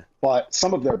level, but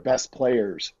some of their best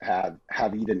players have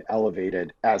even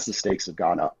elevated as the stakes have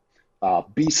gone up.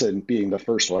 Beeson being the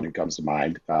first one who comes to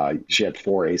mind. She had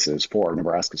 4 aces, 4 of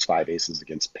Nebraska's 5 aces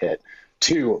against Pitt.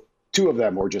 Two of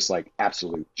them were just like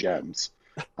absolute gems.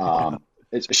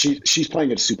 She's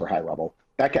playing at a super high level.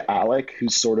 Becca Alec,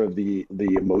 who's sort of the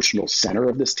emotional center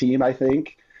of this team, I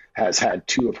think, has had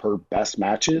 2 of her best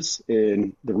matches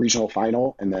in the regional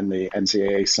final and then the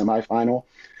NCAA semifinal.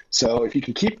 So if you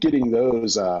can keep getting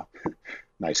those,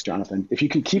 nice, Jonathan. If you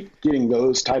can keep getting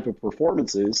those type of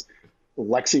performances,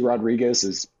 Lexi Rodriguez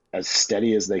is as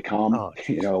steady as they come.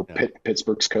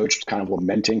 Pittsburgh's coach was kind of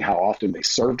lamenting how often they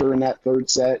served her in that 3rd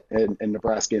set, and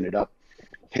Nebraska ended up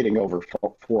hitting over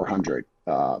 400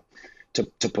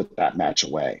 to put that match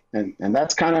away. And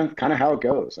that's kind of how it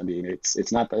goes. I mean,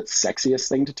 it's not the sexiest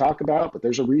thing to talk about, but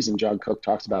there's a reason John Cook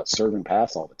talks about serve and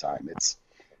pass all the time.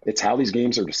 It's how these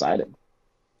games are decided.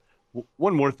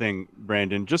 One more thing,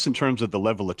 Brandon, just in terms of the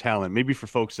level of talent, maybe for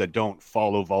folks that don't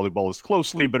follow volleyball as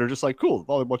closely, but are just like, cool,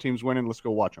 volleyball team's winning, let's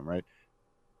go watch them, right?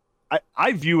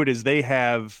 I view it as they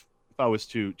have, if I was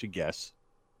to guess,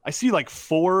 I see like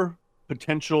 4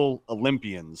 potential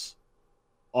Olympians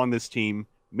on this team,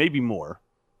 maybe more.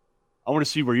 I want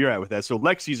to see where you're at with that. So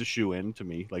Lexi's a shoe-in to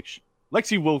me. Like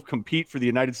Lexi will compete for the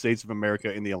United States of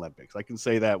America in the Olympics. I can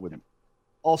say that with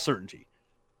all certainty.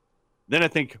 Then I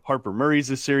think Harper Murray's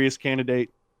a serious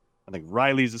candidate. I think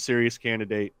Riley's a serious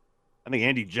candidate. I think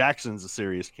Andy Jackson's a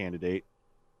serious candidate.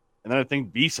 And then I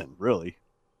think Beeson, really.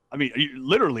 I mean,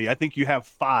 literally, I think you have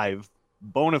 5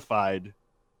 bona fide,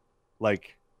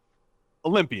 like,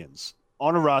 Olympians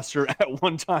on a roster at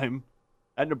one time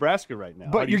at Nebraska right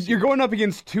now. But you're going up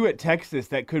against 2 at Texas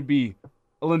that could be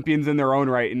Olympians in their own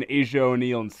right, in Asia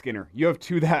O'Neal and Skinner. You have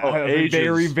 2 that have a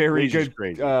very, very good,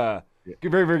 very,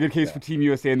 very good case for Team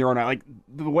USA in their own right. Like,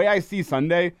 the way I see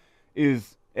Sunday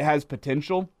is it has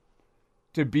potential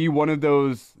to be one of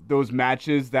those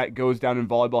matches that goes down in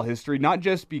volleyball history, not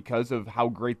just because of how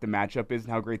great the matchup is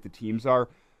and how great the teams are,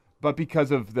 but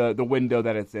because of the window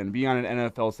that it's in, being on an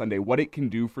NFL Sunday, what it can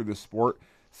do for the sport.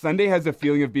 Sunday has a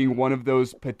feeling of being one of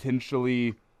those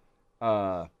potentially,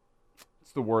 what's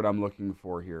the word I'm looking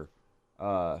for here?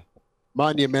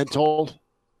 Monumental.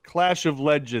 Clash of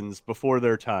legends before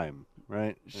their time,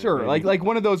 right? Sure, like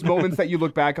one of those moments that you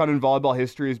look back on in volleyball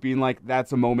history as being like,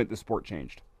 that's a moment the sport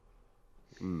changed.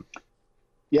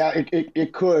 Yeah,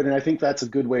 it could, and I think that's a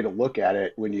good way to look at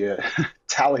it when you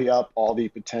tally up all the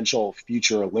potential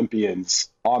future Olympians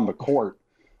on the court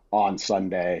on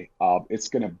Sunday. It's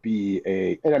going to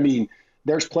be and I mean,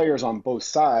 there's players on both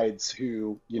sides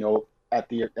who, at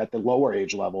the lower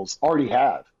age levels already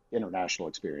have international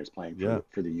experience playing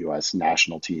for the U.S.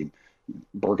 national team.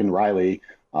 Bergen Riley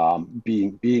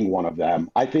being one of them.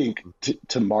 I think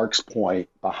to Mark's point,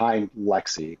 behind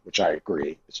Lexi, which I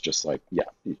agree, it's just like,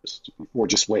 we're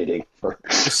just waiting for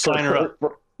sign her up.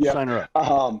 Sign her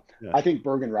up. I think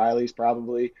Bergen Riley's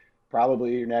probably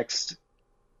your next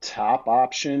top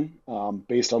option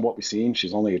based on what we've seen.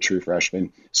 She's only a true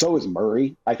freshman. So is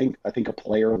Murray. I think a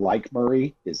player like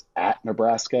Murray is at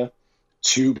Nebraska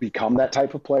to become that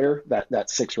type of player, that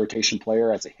 6 rotation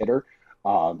player as a hitter.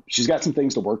 She's got some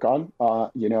things to work on,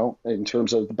 in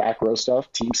terms of the back row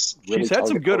stuff. Teams really she's had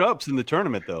some good ups in the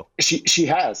tournament, though. She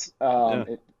has.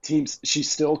 Teams,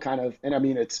 she's still kind of, and I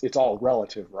mean, it's all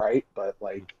relative, right? But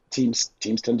like teams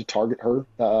tend to target her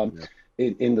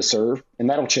in the serve, and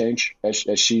that'll change as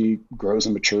she grows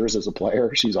and matures as a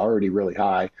player. She's already really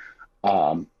high,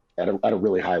 at a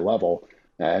really high level,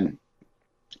 and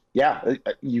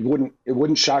it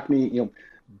wouldn't shock me,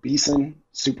 Beeson,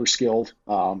 super skilled,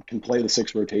 can play the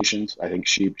 6 rotations. I think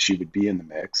she would be in the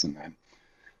mix, and then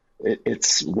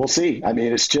we'll see. I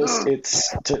mean, it's just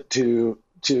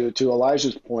to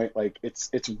Elijah's point, like it's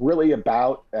really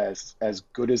about as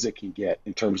good as it can get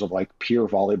in terms of like pure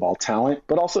volleyball talent,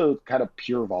 but also kind of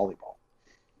pure volleyball.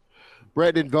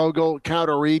 Brandon Vogel,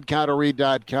 Counter Read,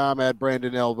 counterread.com, at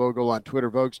Brandon L. Vogel on Twitter.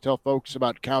 Vogues, tell folks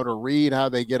about Counter Read, how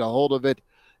they get a hold of it,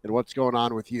 and what's going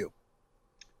on with you.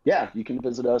 Yeah, you can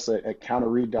visit us at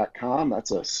counterread.com.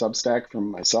 That's a Substack from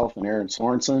myself and Aaron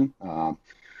Sorensen.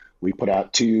 We put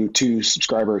out two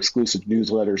subscriber exclusive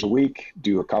newsletters a week,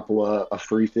 do a couple of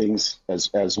free things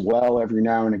as well every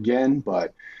now and again.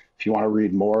 But if you want to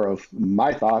read more of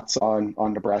my thoughts on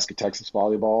Nebraska Texas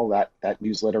volleyball, that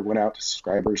newsletter went out to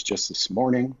subscribers just this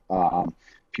morning.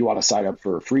 If you want to sign up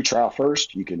for a free trial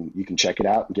first, you can check it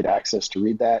out and get access to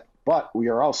read that. But we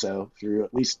are also, through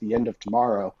at least the end of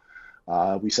tomorrow,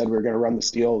 we said we were going to run the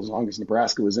steal as long as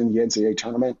Nebraska was in the NCAA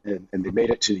tournament, and they made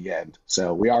it to the end.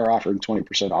 So we are offering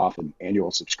 20% off an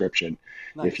annual subscription.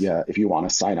 Nice. if you want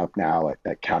to sign up now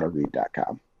at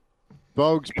counterread.com.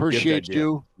 Vogues, appreciate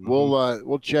you. Mm-hmm.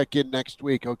 We'll check in next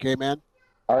week. Okay, man?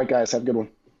 All right, guys. Have a good one.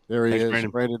 There he is,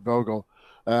 Brandon Vogel.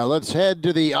 Let's head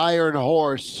to the Iron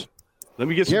Horse. Let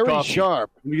me get some Gary coffee.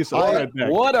 Sharp. Let me get some right back.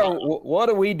 What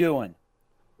are we doing?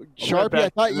 Sharpie, I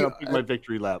thought you pick my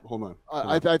victory lap. Hold on.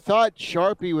 I thought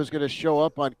Sharpie was going to show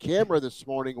up on camera this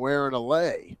morning wearing a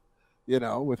lei, with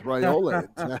Raiola.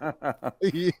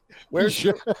 Where's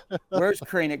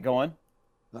Kranick going?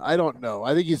 I don't know.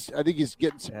 I think he's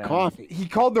getting some coffee. He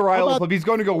called the Raiola Club. He's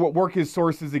going to go work his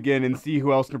sources again and see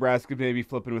who else Nebraska may be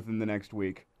flipping within the next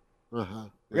week. Uh-huh.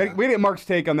 Yeah. We get Mark's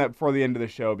take on that before the end of the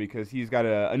show because he's got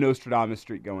a Nostradamus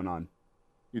streak going on.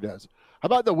 He does. How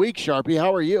about the week, Sharpie?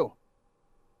 How are you?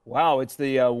 Wow, it's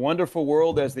the wonderful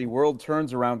world as the world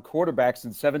turns around quarterbacks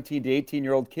and 17 to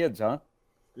 18-year-old kids, huh?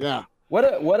 Yeah. What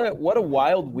a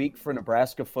wild week for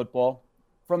Nebraska football.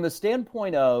 From the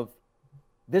standpoint of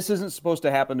this isn't supposed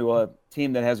to happen to a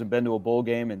team that hasn't been to a bowl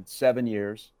game in 7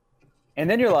 years. And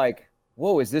then you're like,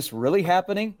 whoa, is this really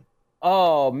happening?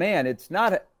 Oh, man, it's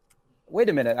not. wait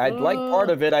a minute, I'd like part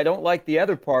of it, I don't like the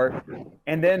other part.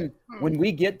 And then when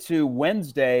we get to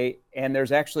Wednesday and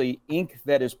there's actually ink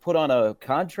that is put on a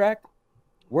contract,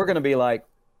 we're going to be like,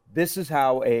 this is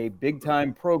how a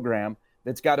big-time program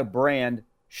that's got a brand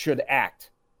should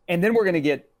act. And then we're going to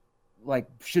get, like,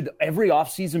 should every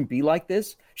offseason be like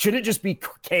this? Should it just be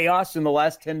chaos in the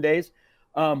last 10 days?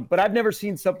 But I've never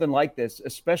seen something like this,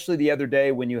 especially the other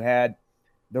day when you had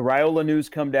the Raiola news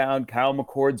come down, Kyle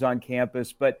McCord's on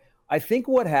campus. But I think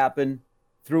what happened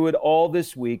through it all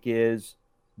this week is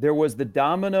there was the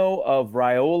domino of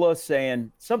Raiola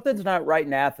saying, something's not right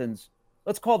in Athens.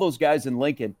 Let's call those guys in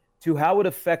Lincoln, to how it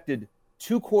affected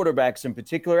two quarterbacks in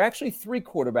particular, actually three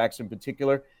quarterbacks in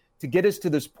particular, to get us to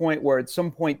this point where at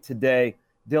some point today,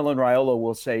 Dylan Raiola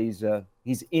will say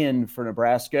he's in for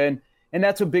Nebraska. And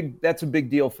that's a big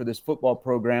deal for this football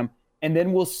program. And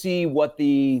then we'll see what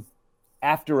the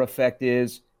after effect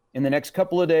is in the next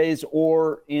couple of days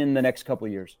or in the next couple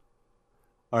of years.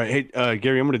 All right, hey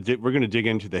Gary, we're gonna dig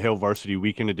into the Hail Varsity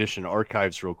Weekend Edition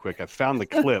archives real quick. I found the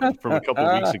clip from a couple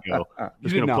of weeks ago. I'm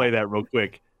just gonna play that real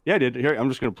quick. Yeah, I did. Here, I'm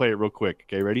just gonna play it real quick.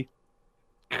 Okay, ready?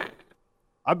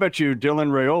 I bet you Dylan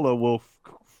Raiola will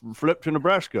flip to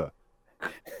Nebraska.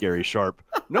 Gary Sharp.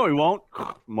 No, he won't.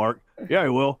 Mark. Yeah, he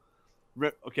will.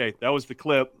 Okay, that was the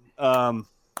clip.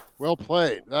 Well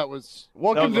played.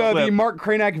 Welcome to the Mark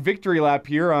Cranack victory lap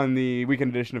here on the weekend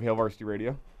edition of Hail Varsity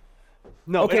Radio.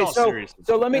 No, okay,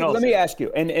 so let me ask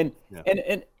you, and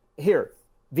here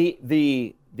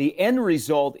the end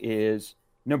result is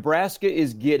Nebraska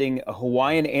is getting a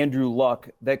Hawaiian Andrew Luck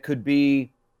that could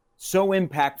be so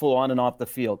impactful on and off the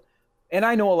field. And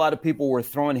I know a lot of people were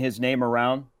throwing his name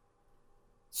around.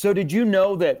 So did you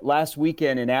know that last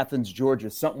weekend in Athens, Georgia,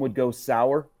 something would go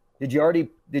sour? Did you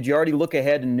already look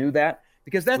ahead and knew that?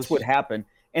 Because that's what happened.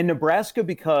 And Nebraska,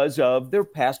 because of their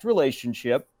past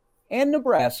relationship, and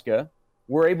Nebraska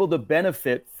were able to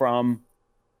benefit from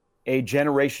a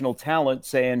generational talent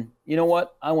saying, you know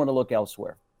what, I want to look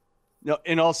elsewhere. No,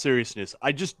 in all seriousness,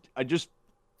 I just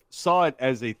saw it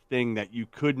as a thing that you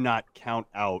could not count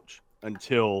out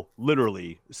until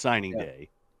literally signing day,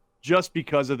 just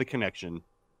because of the connection.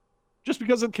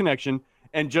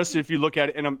 And just if you look at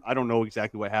it, and I don't know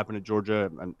exactly what happened at Georgia,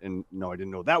 and no, I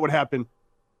didn't know that would happen.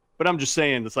 But I'm just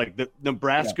saying, it's like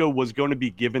Nebraska was going to be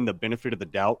given the benefit of the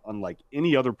doubt, unlike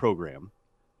any other program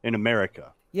in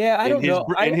America. Yeah, I don't know.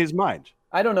 In his mind.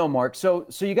 I don't know, Mark. So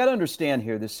you got to understand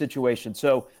here this situation.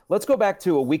 So let's go back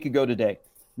to a week ago today.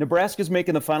 Nebraska's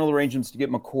making the final arrangements to get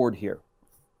McCord here.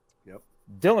 Yep.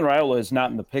 Dylan Raiola is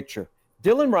not in the picture.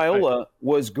 Dylan Raiola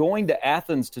was going to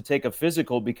Athens to take a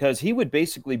physical because he would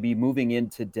basically be moving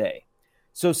in today.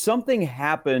 So something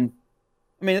happened.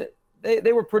 I mean,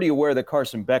 they were pretty aware that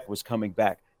Carson Beck was coming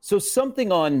back. So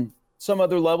something on some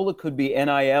other level, it could be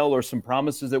NIL or some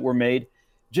promises that were made,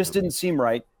 just didn't seem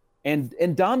right.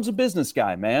 And Dom's a business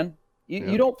guy, man.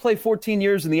 You don't play 14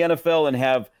 years in the NFL and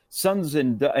have sons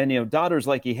and daughters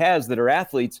like he has that are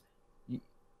athletes.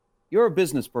 You're a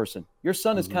business person. Your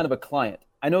son is kind of a client.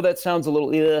 I know that sounds a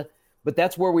little, but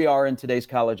that's where we are in today's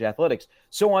college athletics.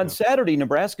 So on Saturday,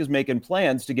 Nebraska's making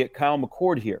plans to get Kyle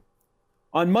McCord here.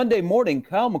 On Monday morning,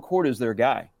 Kyle McCord is their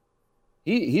guy.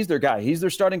 He's their guy. He's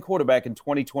their starting quarterback in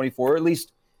 2024, or at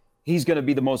least he's going to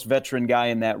be the most veteran guy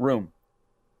in that room.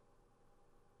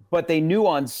 But they knew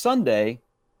on Sunday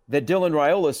that Dylan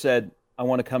Raiola said, I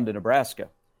want to come to Nebraska.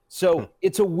 So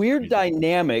it's a weird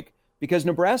dynamic because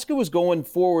Nebraska was going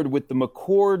forward with the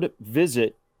McCord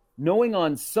visit, knowing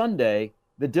on Sunday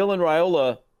that Dylan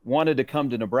Raiola wanted to come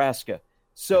to Nebraska.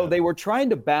 So they were trying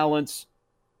to balance,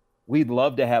 we'd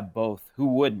love to have both. Who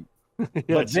wouldn't?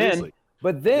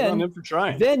 But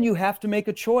then you have to make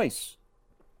a choice.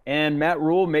 And Matt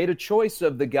Rule made a choice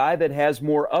of the guy that has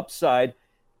more upside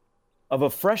of a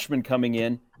freshman coming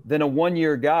in than a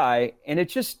one-year guy. And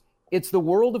it's the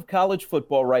world of college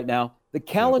football right now. The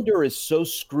calendar is so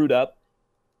screwed up.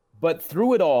 But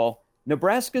through it all,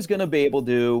 Nebraska's going to be able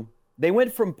to – they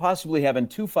went from possibly having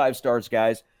 2 5-stars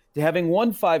guys to having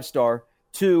 1 5-star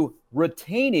to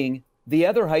retaining the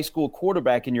other high school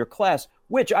quarterback in your class,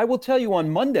 which I will tell you on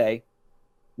Monday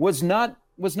was not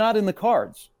in the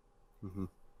cards. Mm-hmm.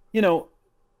 You know,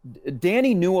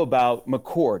 Danny knew about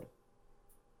McCord.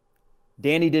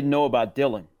 Danny didn't know about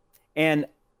Dylan. And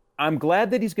I'm glad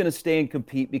that he's going to stay and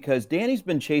compete because Danny's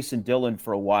been chasing Dylan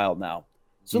for a while now.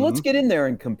 So let's get in there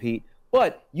and compete.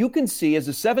 But you can see as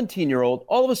a 17-year-old,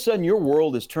 all of a sudden your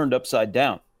world is turned upside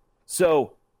down.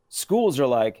 So schools are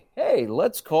like, hey,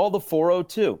 let's call the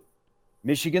 402.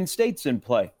 Michigan State's in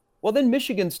play. Well, then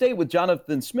Michigan State with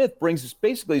Jonathan Smith brings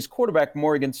basically his quarterback from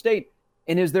Oregon State,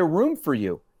 and is there room for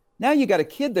you? Now you got a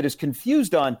kid that is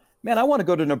confused on, man, I want to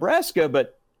go to Nebraska,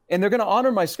 and they're going to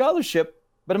honor my scholarship,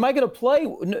 but am I going to play?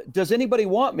 Does anybody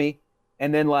want me?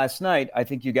 And then last night, I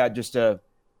think you got just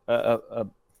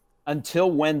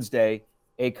until Wednesday,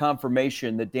 a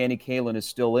confirmation that Danny Kaelin is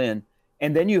still in.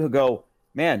 And then you go,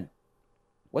 man,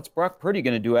 what's Brock Purdy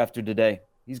going to do after today?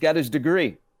 He's got his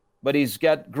degree, but he's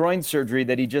got groin surgery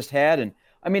that he just had. And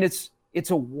I mean, it's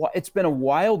been a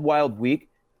wild week,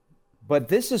 but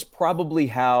this is probably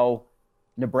how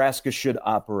Nebraska should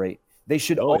operate. They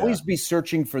should always be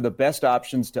searching for the best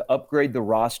options to upgrade the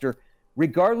roster,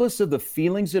 regardless of the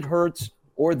feelings it hurts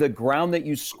or the ground that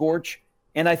you scorch.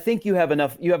 And I think you have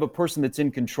a person that's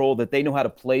in control, that they know how to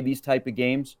play these type of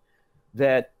games,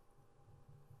 that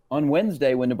on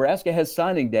Wednesday when Nebraska has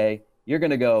signing day, you're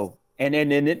going to go, and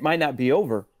it might not be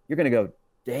over. You're going to go,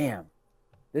 damn,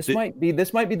 this might be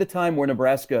the time where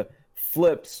Nebraska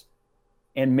flips,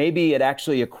 and maybe it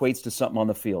actually equates to something on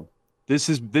the field. This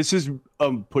is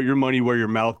put your money where your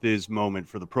mouth is moment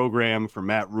for the program, for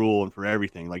Matt Rule, and for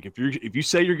everything. Like if you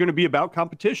say you're going to be about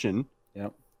competition,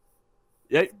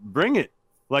 yeah, bring it.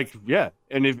 Like, yeah,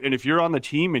 and if you're on the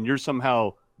team and you're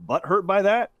somehow butthurt by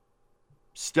that,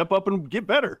 step up and get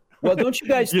better. Well, don't you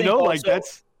guys think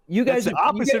that's the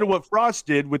opposite of what Frost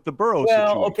did with the Burrow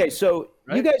situation. Okay, so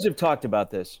right? You guys have talked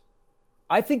about this.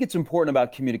 I think it's important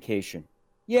about communication.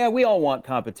 Yeah, we all want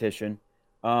competition.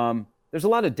 There's a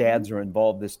lot of dads are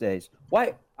involved these days.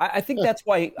 Why? I think that's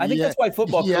why. That's why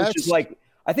football coaches like.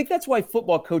 I think that's why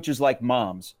football coaches like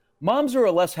moms. Moms are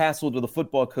a less hassle to the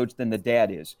football coach than the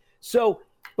dad is. So,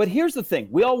 but here's the thing: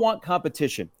 we all want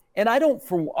competition, and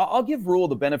I'll give Rule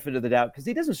the benefit of the doubt, because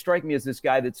he doesn't strike me as this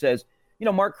guy that says,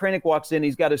 Mark Kranick walks in,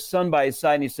 he's got his son by his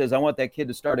side, and he says, I want that kid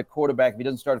to start at quarterback. If he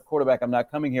doesn't start at quarterback, I'm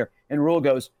not coming here. And Rule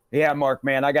goes, yeah, Mark,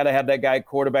 man, I got to have that guy at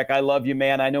quarterback. I love you,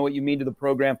 man. I know what you mean to the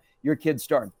program. Your kid's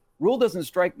starting. Rule doesn't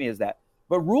strike me as that.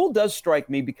 But Rule does strike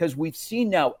me because we've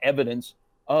seen now evidence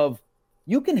of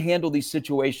you can handle these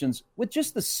situations with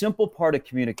just the simple part of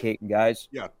communicating, guys.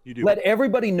 Yeah, you do. Let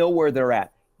everybody know where they're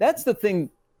at. That's the thing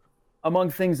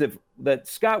among things that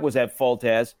Scott was at fault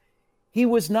as. He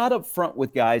was not up front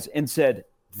with guys and said,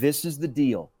 this is the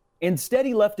deal. Instead,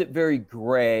 he left it very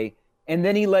gray, and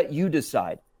then he let you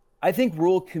decide. I think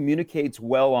Rule communicates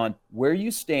well on where you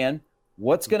stand,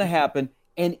 what's going to happen,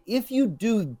 and if you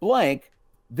do blank,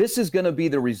 this is going to be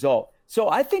the result. So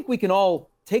I think we can all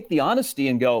take the honesty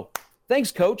and go,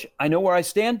 thanks, coach. I know where I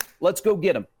stand. Let's go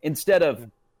get him. Instead of,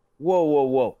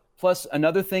 whoa. Plus,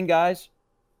 another thing, guys,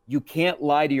 you can't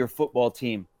lie to your football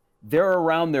team. They're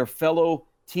around their fellow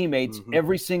teammates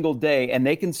every single day, and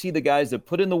they can see the guys that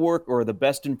put in the work or are the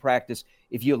best in practice.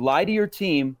 If you lie to your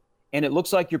team and it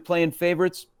looks like you're playing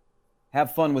favorites,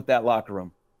 have fun with that locker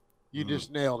room. You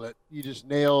just nailed it. You just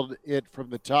nailed it from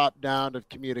the top down of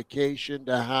communication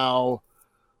to how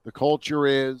the culture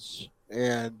is.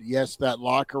 And yes, that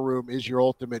locker room is your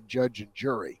ultimate judge and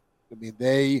jury. I mean,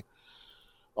 they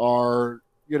are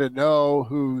going to know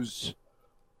who's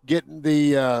getting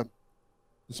the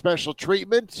special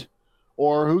treatment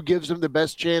or who gives them the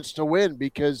best chance to win,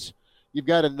 because you've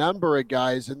got a number of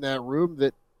guys in that room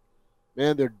that,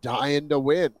 man, they're dying to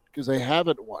win because they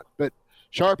haven't won. But,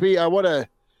 Sharpie, I want to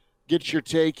get your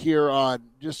take here on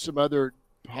just some other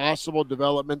possible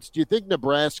developments. Do you think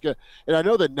Nebraska, and I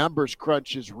know the numbers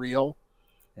crunch is real,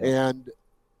 and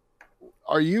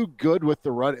are you good with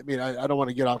the run? I mean, I don't want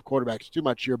to get off quarterbacks too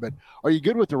much here, but are you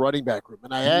good with the running back room?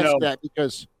 And I ask that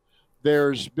because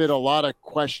there's been a lot of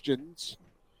questions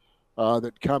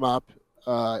that come up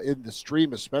in the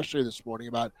stream, especially this morning,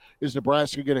 about is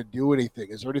Nebraska going to do anything?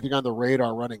 Is there anything on the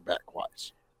radar running back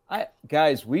wise?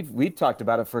 Guys, we've talked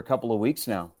about it for a couple of weeks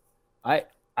now. I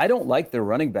don't like their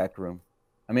running back room.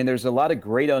 I mean, there's a lot of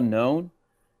great unknown.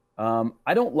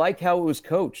 I don't like how it was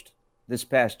coached this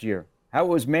past year, how it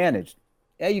was managed.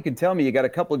 Yeah, you can tell me you got a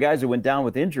couple of guys that went down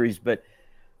with injuries, but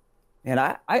and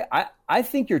I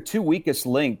think your two weakest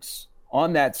links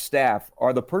on that staff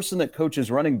are the person that coaches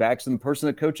running backs and the person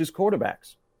that coaches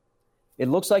quarterbacks. It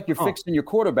looks like you're fixing your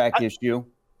quarterback issue.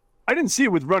 I didn't see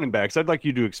it with running backs. I'd like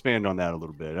you to expand on that a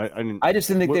little bit. I just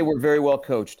didn't think they were very well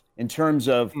coached in terms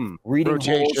of reading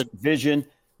holes, vision,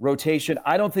 rotation.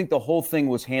 I don't think the whole thing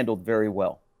was handled very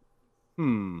well.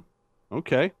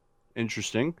 Okay.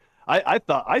 Interesting. I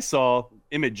thought I saw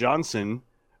Emmett Johnson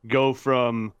go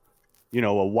from,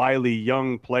 a wily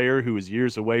young player who was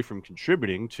years away from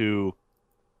contributing to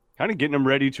kind of getting him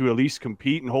ready to at least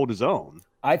compete and hold his own.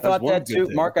 I thought that too,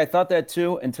 Mark. I thought that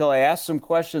too until I asked some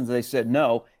questions. They said,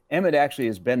 no, Emmett actually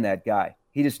has been that guy.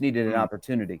 He just needed an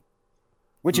opportunity,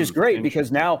 which is great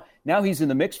because now he's in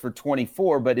the mix for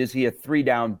 24, but is he a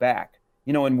 3-down back?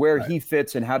 And where he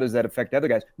fits and how does that affect other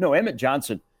guys? No, Emmett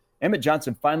Johnson, Emmett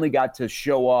Johnson finally got to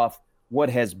show off what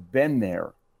has been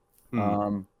there.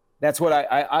 That's what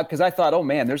because I thought, oh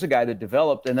man, there's a guy that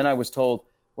developed, and then I was told,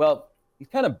 well, he's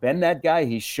kind of been that guy.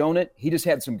 He's shown it. He just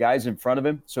had some guys in front of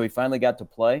him, so he finally got to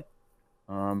play.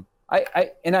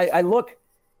 I look,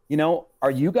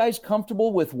 are you guys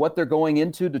comfortable with what they're going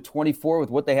into to 24 with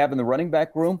what they have in the running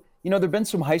back room? There've been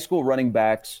some high school running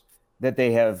backs that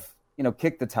they have,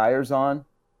 kicked the tires on,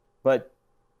 but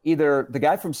either the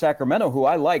guy from Sacramento, who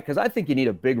I like, because I think you need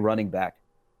a big running back.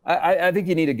 I think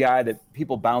you need a guy that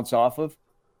people bounce off of.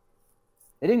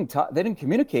 They didn't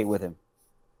communicate with him.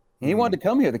 And he wanted to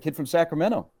come here, the kid from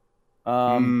Sacramento.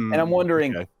 And I'm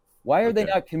wondering, why are they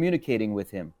not communicating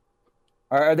with him?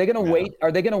 Are they going to wait?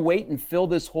 Are they going to wait and fill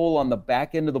this hole on the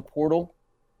back end of the portal?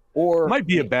 Or might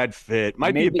be a bad fit.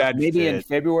 Maybe in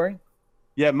February.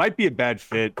 Yeah, it might be a bad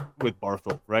fit with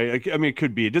Barthel, right? I mean, it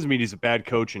could be. It doesn't mean he's a bad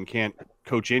coach and can't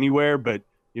coach anywhere, but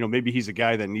maybe he's a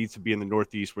guy that needs to be in the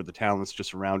Northeast where the talent's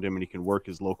just around him and he can work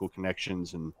his local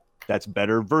connections, and that's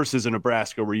better versus in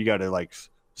Nebraska where you got to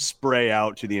spray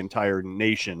out to the entire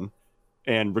nation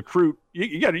and recruit.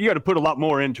 You got to put a lot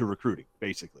more into recruiting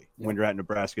basically when you're at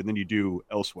Nebraska than you do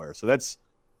elsewhere. So that's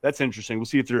interesting. We'll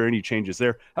see if there are any changes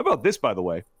there. How about this, by the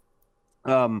way?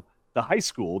 The high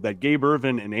school that Gabe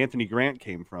Irvin and Anthony Grant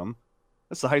came from,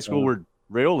 that's the high school where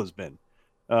Raiola's been.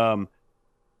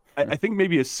 I think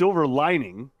maybe a silver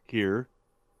lining here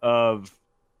of,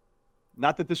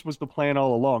 not that this was the plan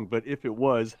all along, but if it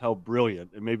was, how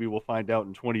brilliant. And maybe we'll find out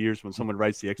in 20 years when someone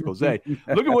writes the expose. Look at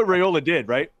what Raiola did,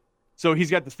 right? So he's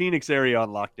got the Phoenix area on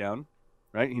lockdown,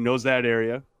 right? He knows that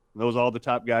area, knows all the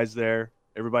top guys there.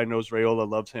 Everybody knows Raiola,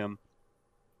 loves him.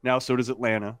 Now so does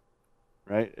Atlanta,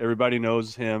 right? Everybody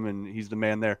knows him, and he's the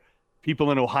man there.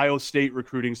 People in Ohio State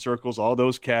recruiting circles, all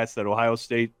those cats that Ohio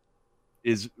State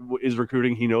is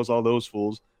recruiting, he knows all those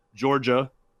fools.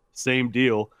 Georgia, same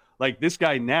deal. Like this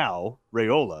guy now,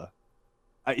 Raiola,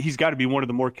 he's got to be one of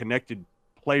the more connected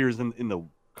players in the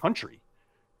country.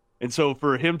 And so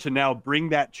for him to now bring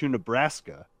that to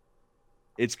Nebraska,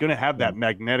 it's going to have that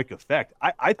magnetic effect.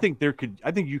 I think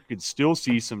you could still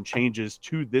see some changes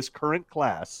to this current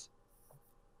class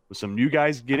with some new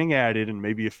guys getting added and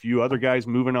maybe a few other guys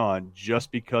moving on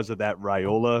just because of that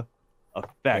Raiola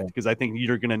effect. Because I think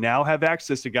you're going to now have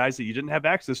access to guys that you didn't have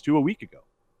access to a week ago.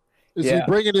 Is he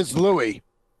bringing his Louis?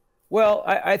 Well,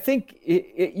 I think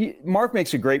Mark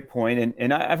makes a great point,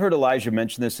 and I've heard Elijah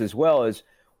mention this as well, is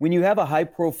when you have a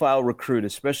high-profile recruit,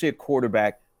 especially a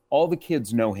quarterback, all the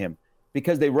kids know him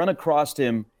because they run across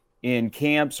him in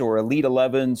camps or Elite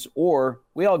 11s, or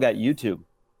we all got YouTube,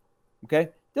 okay?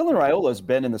 Dylan Raiola's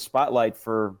been in the spotlight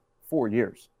for 4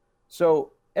 years.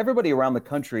 So everybody around the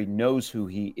country knows who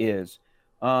he is.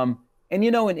 And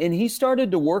he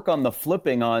started to work on the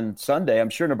flipping on Sunday. I'm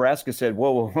sure Nebraska said,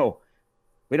 whoa.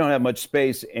 We don't have much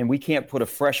space, and we can't put a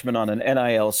freshman on an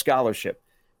NIL scholarship.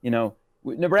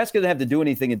 Nebraska doesn't have to do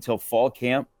anything until fall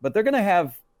camp, but they're going to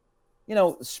have,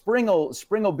 spring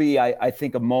will be, I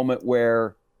think, a moment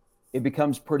where it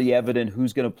becomes pretty evident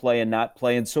who's going to play and not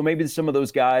play. And so maybe some of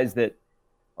those guys that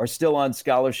are still on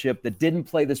scholarship that didn't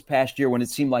play this past year when it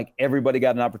seemed like everybody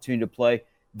got an opportunity to play,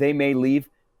 they may leave.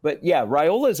 But, yeah,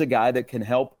 Raiola is a guy that can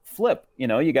help flip.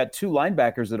 You got two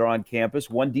linebackers that are on campus.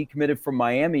 One decommitted from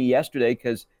Miami yesterday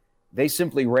because they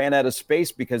simply ran out of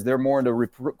space because they're more into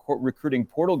recruiting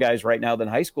portal guys right now than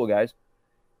high school guys.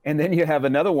 And then you have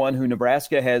another one who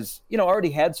Nebraska has, already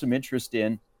had some interest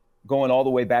in going all the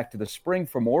way back to the spring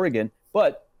from Oregon.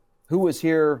 But who was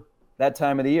here that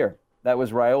time of the year? That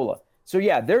was Raiola. So,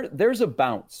 yeah, there's a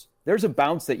bounce. There's a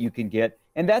bounce that you can get.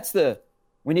 And that's if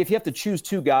you have to choose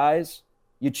two guys,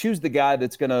 you choose the guy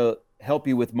that's going to help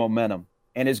you with momentum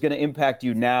and is going to impact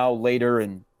you now, later,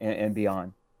 and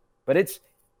beyond. But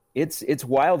it's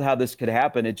wild how this could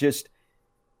happen.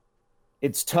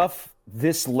 It's tough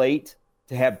this late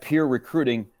to have peer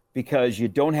recruiting because you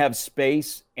don't have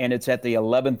space and it's at the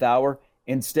 11th hour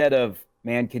instead of,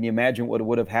 man, can you imagine what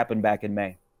would have happened back in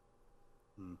May?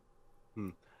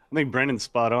 I think Brandon's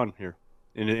spot on here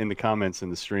in the comments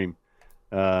in the stream.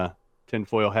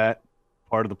 Tinfoil hat.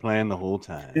 Part of the plan the whole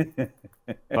time.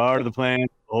 Part of the plan the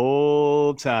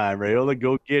whole time. Raiola,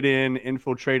 go get in,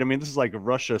 infiltrate. I mean, this is like a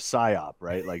Russia psyop,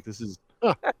 right? Like, this is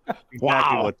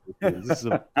exactly what this is. This is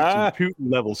some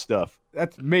Putin-level stuff.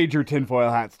 That's major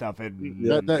tinfoil hat stuff.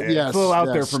 Yes, it's a little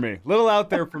out there for me. Little out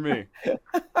there for me.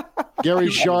 Gary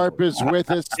Sharp is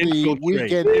with us.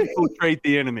 Infiltrate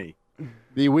the enemy.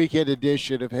 The weekend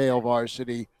edition of Hail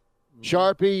Varsity.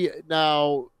 Sharpie,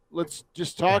 now let's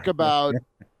just talk about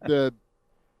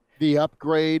the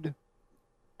upgrade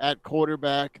at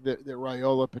quarterback that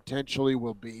Raiola potentially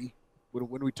will be.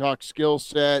 When we talk skill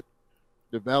set,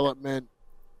 development,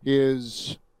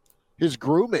 his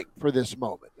grooming for this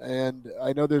moment. And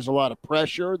I know there's a lot of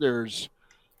pressure. There's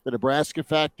the Nebraska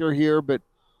factor here, but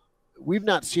we've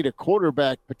not seen a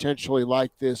quarterback potentially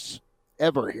like this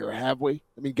ever here, have we?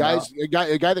 I mean, guys, a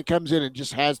guy that comes in and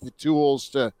just has the tools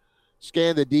to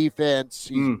scan the defense.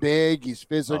 He's big, he's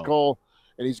physical,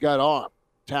 and he's got arm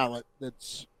talent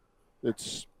that's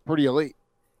pretty elite.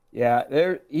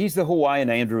 Yeah, he's the Hawaiian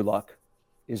Andrew Luck,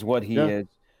 is what he is.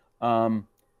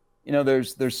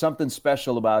 There's something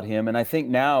special about him, and I think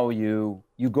now you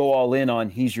go all in on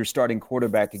he's your starting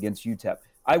quarterback against UTEP.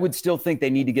 I would still think they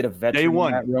need to get a veteran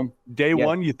in that room. Day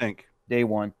one, you think? Day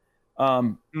one.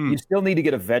 You still need to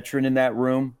get a veteran in that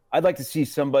room. I'd like to see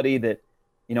somebody that,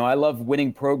 I love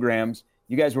winning programs.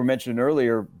 You guys were mentioning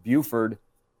earlier, Buford,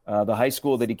 the high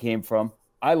school that he came from.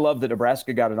 I love that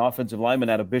Nebraska got an offensive lineman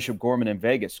out of Bishop Gorman in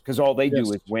Vegas because all they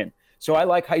do is win. So I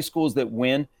like high schools that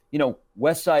win.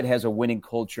 Westside has a winning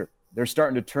culture. They're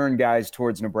starting to turn guys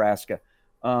towards Nebraska.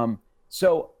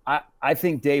 So I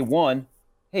think day one,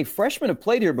 hey, freshmen have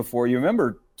played here before. You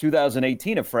remember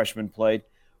 2018, a freshman played.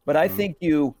 But I think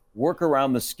you work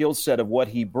around the skill set of what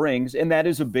he brings, and that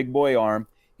is a big boy arm.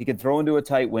 He can throw into a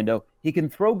tight window. He can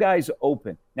throw guys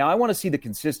open. Now, I want to see the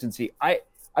consistency.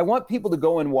 I want people to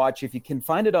go and watch, if you can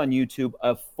find it on YouTube,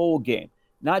 a full game,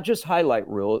 not just highlight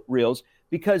reels,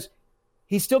 because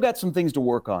he's still got some things to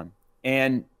work on.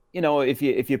 And, if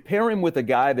you pair him with a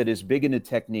guy that is big into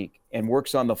technique and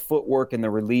works on the footwork and the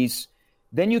release,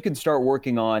 then you can start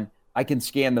working on, I can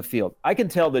scan the field. I can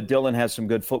tell that Dylan has some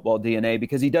good football DNA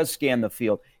because he does scan the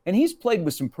field. And he's played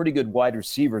with some pretty good wide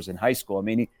receivers in high school. I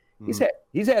mean, he's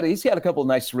had a couple of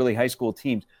nice, really high school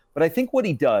teams. But I think what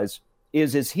he does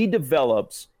is as he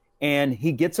develops and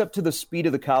he gets up to the speed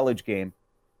of the college game,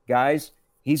 guys,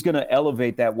 he's going to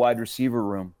elevate that wide receiver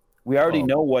room. We already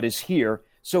know what is here.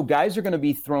 So guys are going to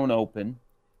be thrown open.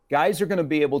 Guys are going to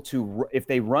be able to, if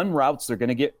they run routes, they're going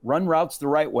to get run routes the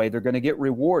right way. They're going to get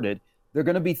rewarded. They're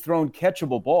going to be thrown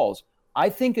catchable balls. I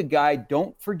think a guy,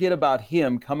 don't forget about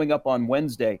him coming up on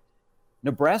Wednesday.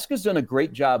 Nebraska's done a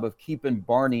great job of keeping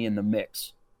Barney in the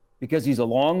mix because he's a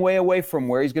long way away from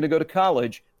where he's going to go to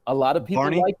college. A lot of people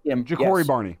like him. Ja'Cory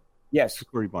Barney. Yes.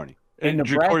 Ja'Cory Barney. And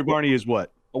Ja'Cory Barney is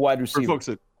what? A wide receiver. For folks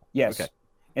that, yes. Okay.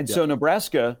 And so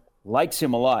Nebraska likes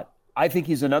him a lot. I think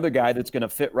he's another guy that's going to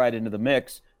fit right into the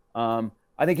mix. I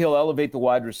think he'll elevate the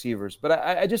wide receivers. But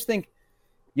I just think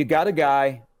you got a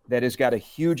guy that has got a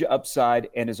huge upside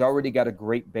and has already got a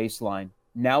great baseline.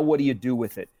 Now what do you do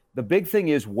with it? The big thing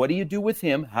is, what do you do with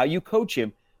him, how you coach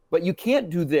him? But you can't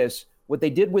do this. What they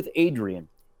did with Adrian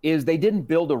is they didn't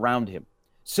build around him.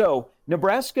 So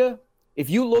Nebraska, if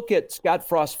you look at Scott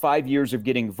Frost's 5 years of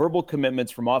getting verbal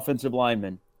commitments from offensive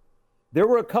linemen, there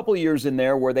were a couple of years in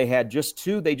there where they had just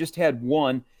two. They just had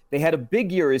one. They had a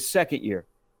big year his second year.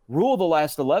 Rule the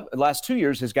last 2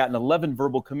 years has gotten 11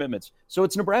 verbal commitments. So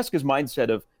it's Nebraska's mindset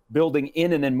of building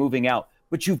in and then moving out.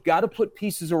 But you've got to put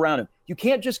pieces around him. You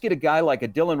can't just get a guy like a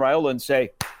Dylan Raiola and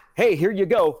say, hey, here you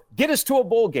go. Get us to a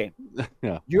bowl game.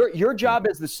 Yeah. Your job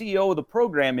as the CEO of the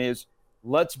program is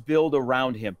let's build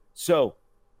around him. So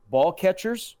ball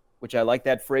catchers, which I like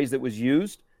that phrase that was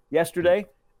used yesterday.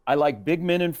 I like big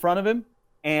men in front of him.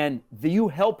 And you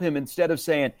help him instead of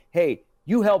saying, hey,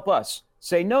 you help us.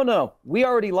 Say, no, we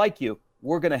already like you.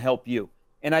 We're going to help you.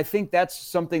 And I think that's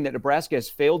something that Nebraska has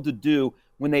failed to do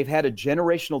when they've had a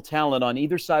generational talent on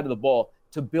either side of the ball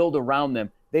to build around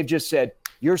them. They've just said,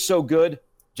 you're so good,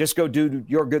 just go do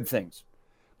your good things.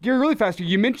 Gary, really fast,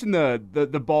 you mentioned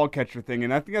the ball catcher thing,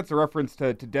 and I think that's a reference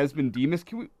to Desmond Demas.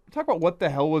 Can we talk about what the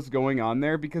hell was going on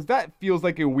there? Because that feels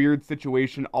like a weird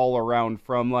situation all around,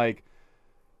 from like,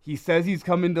 he says he's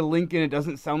coming to Lincoln. It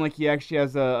doesn't sound like he actually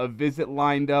has a visit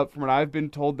lined up. From what I've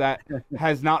been told, that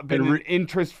has not been an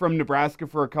interest from Nebraska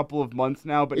for a couple of months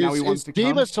now, but now he wants to come. Is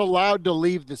Demas allowed to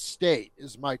leave the state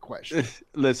is my question.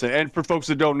 Listen, and for folks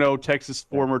that don't know,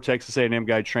 former Texas A&M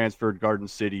guy transferred Garden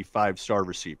City, 5-star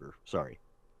receiver. Sorry.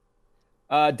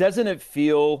 Doesn't it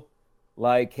feel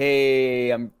like,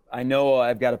 hey, I know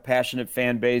I've got a passionate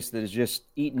fan base that is just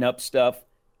eating up stuff.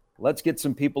 Let's get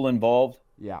some people involved.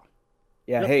 Yeah.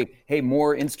 Yeah, hey,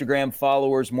 more Instagram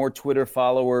followers, more Twitter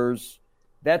followers.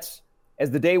 That's, as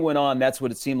the day went on, that's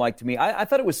what it seemed like to me. I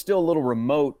thought it was still a little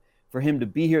remote for him to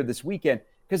be here this weekend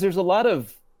because there's a lot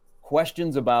of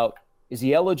questions about, is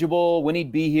he eligible, when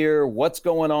he'd be here, what's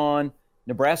going on,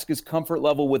 Nebraska's comfort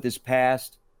level with his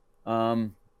past.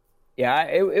 That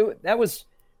was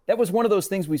one of those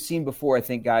things we've seen before, I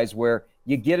think, guys, where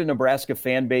you get a Nebraska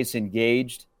fan base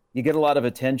engaged, you get a lot of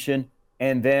attention,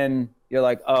 and then you're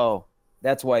like, oh,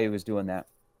 that's why he was doing that.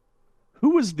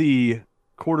 Who was the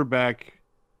quarterback,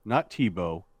 not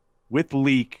Tebow, with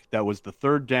Leak. That was the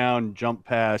third down jump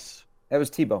pass. That was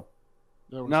Tebow.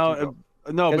 No,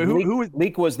 but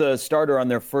Leak was the starter on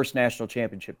their first national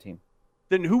championship team.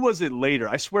 Then who was it later?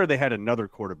 I swear they had another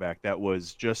quarterback that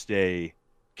was just a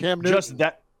Cam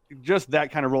Newton. just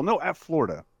that kind of role. No, at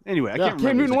Florida. Anyway, I can't remember.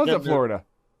 Cam Newton was Cam at Florida.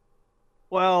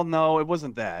 Well, no, it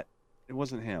wasn't that. It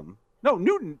wasn't him. No,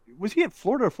 Newton, was he at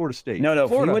Florida or Florida State? No,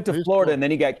 Florida. he went to Florida and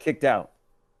then he got kicked out.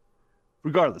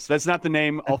 Regardless, that's not the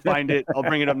name. I'll find it. I'll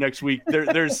bring it up next week.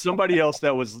 There's somebody else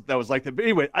that was like that. But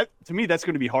anyway, to me, that's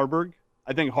going to be Harburg.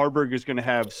 I think Harburg is going to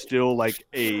have still like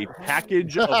a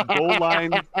package of goal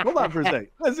line. Hold on for a second.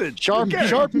 Listen,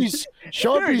 Sharpie's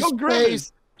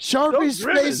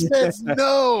face says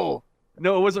no.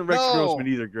 No, it wasn't Rex No. Grossman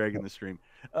either, Greg, in the stream.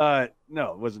 No,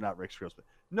 it was not Rex Grossman.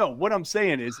 No, what I'm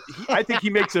saying is I think he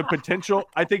makes a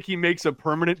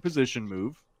permanent position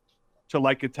move to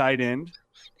like a tight end,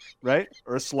 right?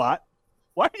 Or a slot.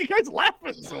 Why are you guys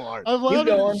laughing so hard? I'm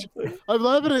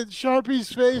laughing at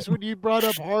Sharpie's face when you brought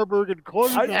up Harburg and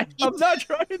quarterback. I'm not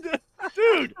trying to,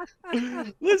 dude.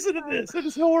 Listen to this. It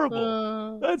is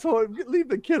horrible. That's horrible. Leave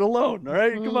the kid alone. All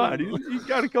right, come on. He's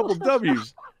got a couple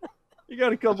W's. You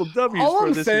got a couple W's. All for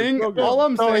I'm this saying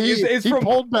is he from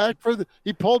pulled back for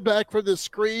the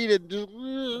screen and just,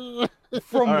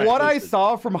 from All right, what I listen.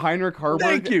 saw from Heinrich Harburg.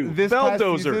 Thank you, This past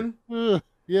Belldozer. season.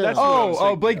 yeah. That's what I was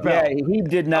thinking. Blake Bell. Yeah, he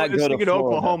did not I was go to thinking Florida.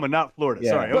 Oklahoma, not Florida.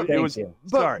 Yeah, Sorry, but it was. thank you.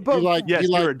 Sorry. But- Yes, you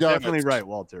you like were donuts. definitely right,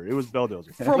 Walter. It was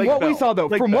Belldozer. From Blake what Bell. we saw, though,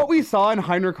 Blake from Bell. what we saw in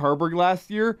Heinrich Harburg last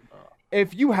year,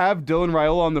 if you have Dylan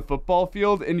Raiola on the football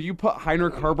field and you put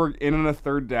Heinrich Harburg in on a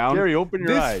third down, Gary, open your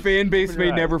this eyes. fan base Open your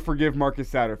may eyes. never forgive Marcus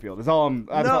Satterfield. That's all I'm.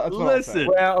 That's No, all, that's what I'll listen. say.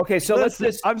 Well, okay, so let's Listen,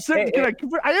 just. I'm saying,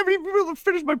 I haven't even really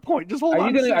finished my point. Just hold on.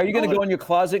 Are you gonna go in your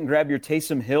closet and grab your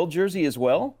Taysom Hill jersey as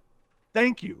well?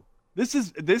 Thank you. This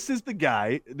is the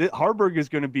guy that Harburg is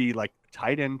going to be like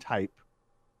tight end type.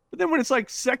 But then when it's like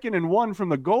 2nd and 1 from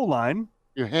the goal line,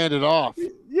 You hand it off.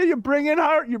 yeah, you bring in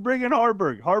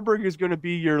Harburg. Harburg is going to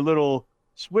be your little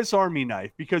Swiss Army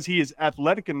knife because he is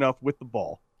athletic enough with the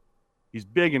ball. He's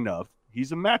big enough.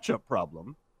 He's a matchup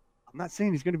problem. I'm not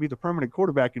saying he's going to be the permanent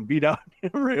quarterback and beat out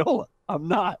Raiola. I'm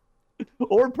not.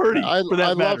 Or Purdy, for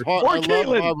that matter. Or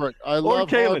Caitlin. I love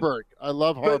Caitlin. Harburg. I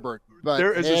love Harburg. But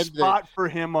There is a spot for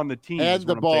him on the team. hand is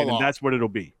the what I'm ball saying, and off. that's what it'll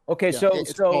be. Okay,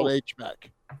 it's called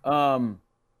H-back.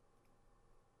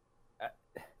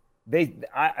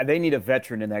 They need a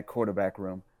veteran in that quarterback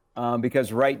room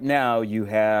because right now you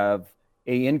have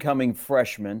a incoming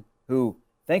freshman who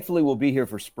thankfully will be here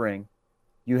for spring.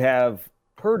 You have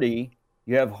Purdy,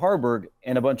 you have Harburg,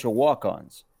 and a bunch of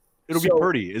walk-ons. It'll be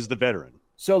Purdy is the veteran.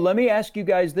 So let me ask you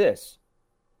guys this,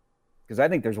 because I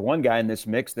think there's one guy in this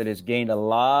mix that has gained a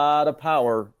lot of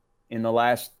power in the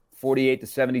last 48 to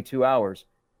 72 hours.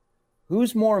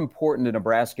 Who's more important to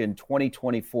Nebraska in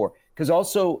 2024? Because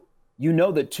also, you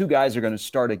know that two guys are going to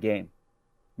start a game.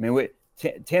 I mean,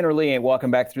 Tanner Lee ain't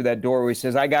walking back through that door where he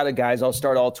says, I got it, guys. I'll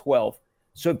start all 12.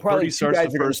 So probably Purdy two starts guys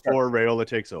the are going to first start. 4. Raiola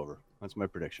takes over. That's my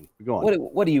prediction. Go on.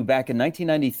 What are you, back in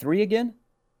 1993 again?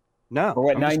 No. Or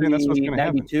what, I'm just saying that's what's going to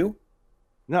happen. 92?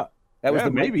 No. That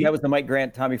was maybe. That was the Mike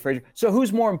Grant, Tommy Frazier. So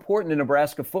who's more important in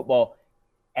Nebraska football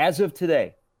as of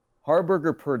today, Harburg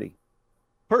or Purdy?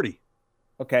 Purdy.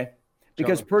 Okay,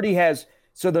 because Purdy has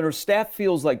 – so the staff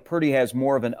feels like Purdy has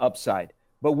more of an upside,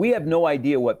 but we have no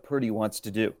idea what Purdy wants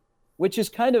to do, which is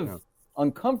kind of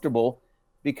uncomfortable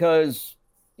because,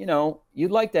 you know,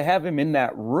 you'd like to have him in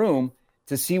that room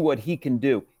to see what he can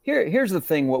do. Here's the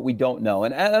thing, what we don't know,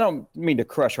 and I don't mean to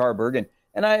crush Harburg,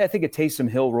 and I think a Taysom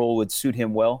Hill role would suit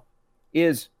him well,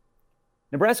 is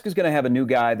Nebraska's going to have a new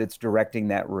guy that's directing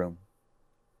that room.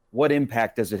 What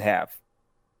impact does it have?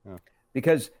 Yeah.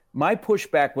 Because my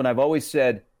pushback when I've always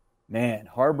said, man,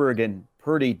 Harburg and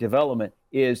Purdy development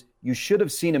is you should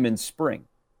have seen him in spring.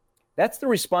 That's the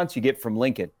response you get from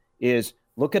Lincoln is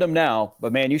look at him now,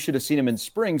 but man, you should have seen him in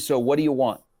spring, so what do you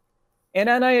want? And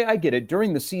I get it.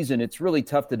 During the season, it's really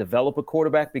tough to develop a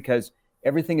quarterback because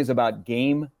everything is about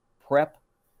game prep.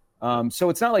 So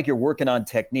it's not like you're working on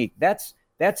technique. That's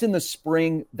in the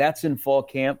spring. That's in fall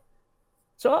camp.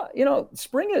 So, you know,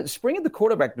 spring at the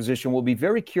quarterback position will be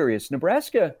very curious.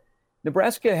 Nebraska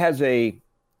has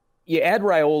you add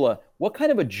Raiola, what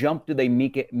kind of a jump do they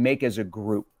make as a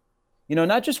group? You know,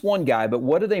 not just one guy, but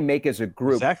what do they make as a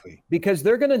group? Exactly. Because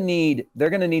they're going to need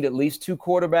at least 2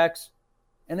 quarterbacks,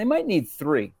 and they might need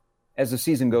 3 as the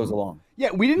season goes along.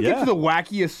 Yeah, we didn't get to the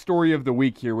wackiest story of the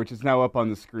week here, which is now up on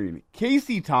the screen.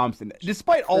 Casey Thompson,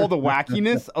 despite all the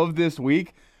wackiness of this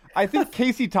week, I think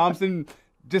Casey Thompson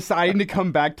deciding to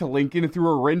come back to Lincoln threw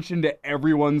a wrench into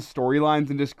everyone's storylines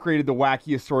and just created the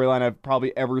wackiest storyline I've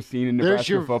probably ever seen in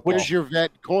Nebraska football. There's your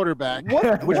vet quarterback.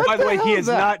 Which, by the way, he has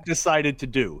not decided to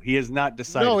do. He has not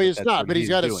decided. No, he's not, but he's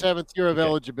got a 7th year of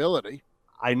eligibility.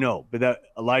 I know, but that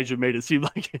Elijah made it seem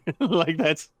like like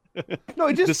that's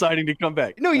deciding to come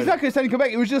back. No, he's not deciding to come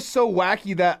back. It was just so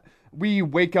wacky that we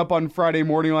wake up on Friday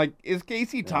morning like, is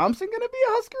Casey Thompson going to be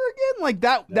a Husker again? Like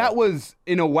that was,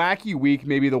 in a wacky week,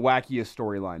 maybe the wackiest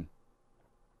storyline.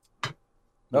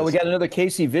 Well, we got another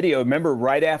Casey video. Remember,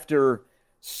 right after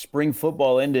spring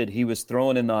football ended, he was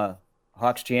throwing in the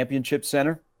Hawks Championship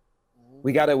Center.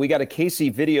 We got a Casey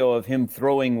video of him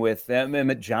throwing with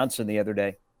Emmett Johnson the other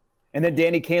day. And then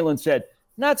Danny Kaelin said,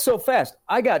 not so fast.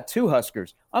 I got 2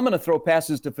 Huskers. I'm going to throw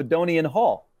passes to Fedoni and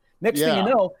Hall. Next thing you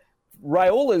know,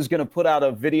 Raiola is going to put out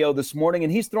a video this morning,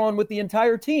 and he's throwing with the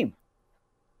entire team.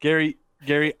 Gary,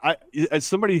 as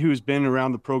somebody who's been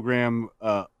around the program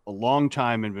a long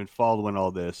time and been following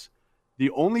all this, the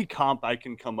only comp I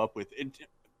can come up with, I'm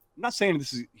not saying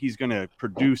he's going to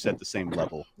produce at the same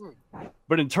level,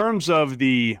 but in terms of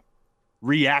the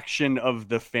reaction of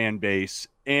the fan base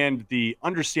and the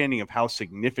understanding of how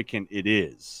significant it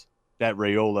is that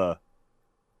Raiola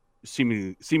is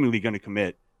seemingly going to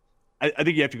commit, I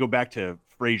think you have to go back to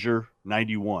Frazier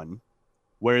 91,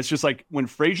 where it's just like when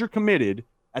Frazier committed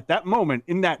at that moment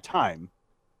in that time,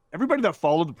 everybody that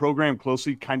followed the program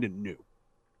closely kind of knew.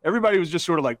 Everybody was just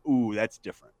sort of like, ooh, that's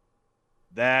different.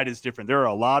 That is different. There are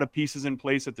a lot of pieces in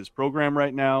place at this program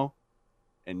right now.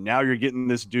 And now you're getting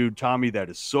this dude, Tommy, that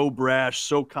is so brash,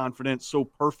 so confident, so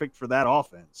perfect for that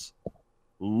offense.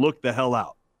 Look the hell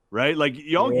out. Right? Like,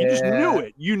 you just knew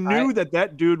it. You knew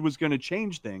that dude was going to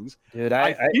change things. Dude,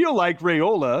 I feel like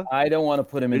Raiola. I don't want to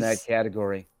put him in that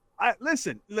category.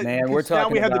 Listen, man, we're talking now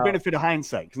we have about, the benefit of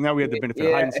hindsight. Because now we have the benefit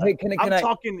of hindsight. Hey, I'm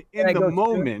talking in the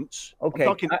moment. Okay. I'm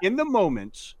talking in the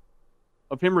moment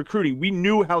of him recruiting. We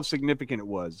knew how significant it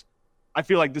was. I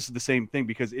feel like this is the same thing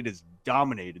because it has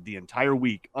dominated the entire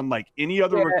week, unlike any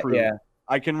other recruit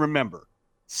I can remember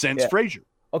since Frazier.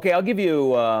 Okay, I'll give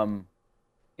you,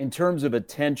 in terms of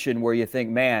attention, where you think,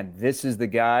 man, this is the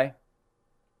guy.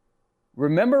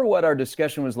 Remember what our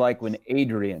discussion was like when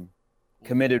Adrian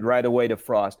committed right away to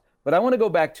Frost. But I want to go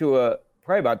back to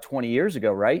probably about 20 years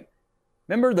ago, right?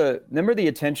 Remember the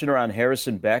attention around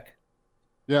Harrison Beck?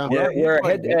 Yeah. Where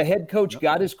a head coach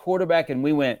got his quarterback and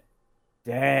we went,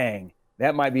 dang,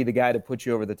 that might be the guy to put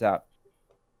you over the top.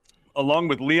 Along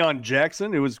with Leon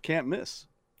Jackson, it was can't miss.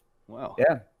 Wow.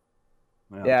 Yeah.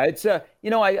 Yeah, it's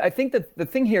I think that the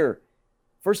thing here,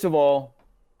 first of all,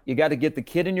 you got to get the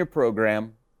kid in your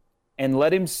program and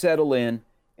let him settle in.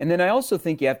 And then I also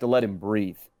think you have to let him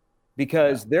breathe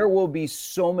because there will be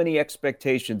so many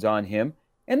expectations on him,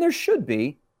 and there should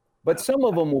be, but some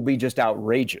of them will be just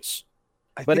outrageous.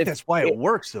 I think that's why it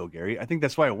works, though, Gary. I think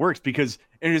that's why it works because,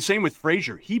 and the same with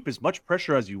Frazier, heap as much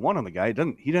pressure as you want on the guy.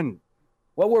 He doesn't.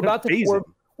 Well, we're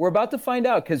about to find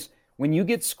out because when you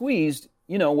get squeezed,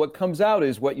 what comes out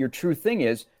is what your true thing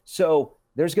is. So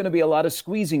there's going to be a lot of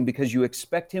squeezing because you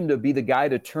expect him to be the guy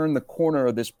to turn the corner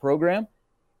of this program.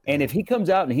 And if he comes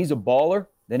out and he's a baller,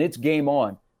 then it's game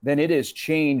on. Then it has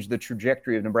changed the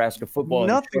trajectory of Nebraska football.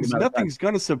 Nothing's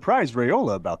going to surprise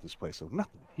Raiola about this place. So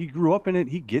nothing. He grew up in it.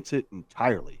 He gets it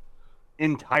entirely.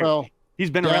 Well, he's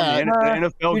been around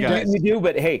the NFL guys. You do,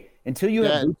 but hey, until you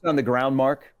have boots on the ground,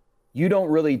 Mark, you don't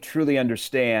really truly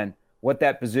understand what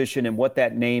that position and what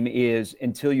that name is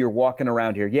until you're walking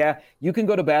around here. Yeah, you can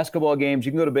go to basketball games,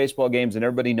 you can go to baseball games, and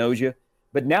everybody knows you.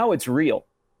 But now it's real.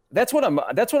 I'm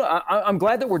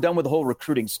glad that we're done with the whole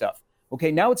recruiting stuff.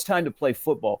 Okay, now it's time to play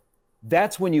football.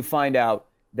 That's when you find out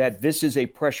that this is a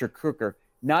pressure cooker.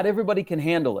 Not everybody can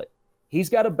handle it. He's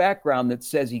got a background that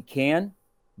says he can.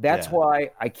 That's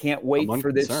why I can't wait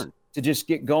for this to just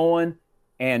get going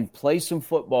and play some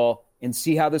football and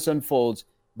see how this unfolds.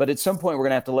 But at some point, we're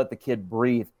going to have to let the kid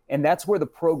breathe. And that's where the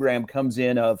program comes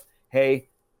in of, hey,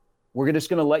 we're just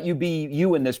going to let you be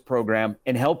you in this program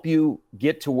and help you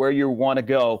get to where you want to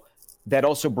go. That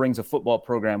also brings a football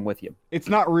program with you. It's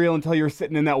not real until you're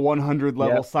sitting in that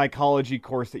 100-level psychology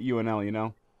course at UNL, you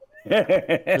know?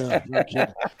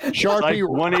 Sharpie like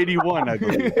 181, I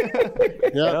believe.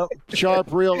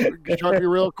 Sharpie,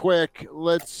 real quick.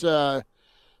 Let's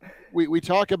we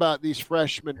talk about these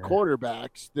freshman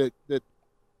quarterbacks that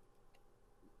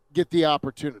get the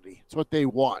opportunity. It's what they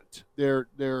want. They're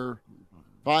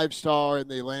 5-star and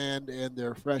they land and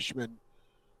they're freshmen.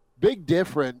 Big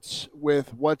difference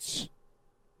with what's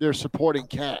their supporting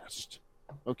cast.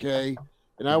 Okay.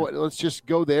 And let's just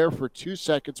go there for 2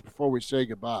 seconds before we say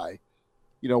goodbye.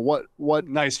 What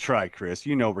nice try, Chris.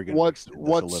 We're going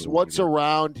what's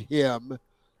around him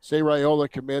say Raiola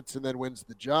commits and then wins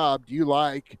the job, do you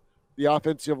like the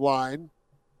offensive line,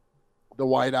 the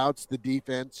wideouts, the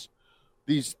defense,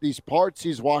 these parts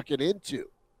he's walking into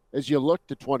as you look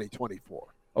to 2024?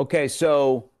 Okay,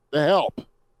 so the help.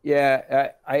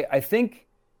 Yeah, I think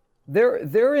they're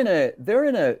in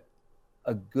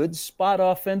a good spot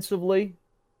offensively.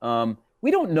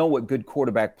 We don't know what good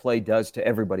quarterback play does to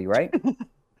everybody, right?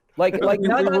 We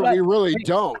really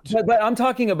don't. But I'm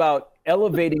talking about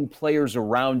elevating players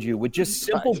around you with just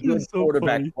simple good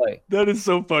quarterback play. That is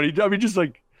so funny. I mean, just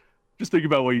think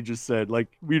about what you just said. Like,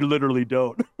 we literally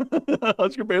don't.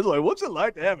 Husker fans are like, what's it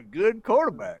like to have a good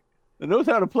quarterback that knows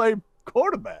how to play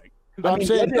quarterback? I'm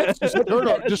saying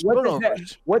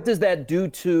what does that do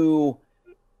to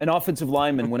an offensive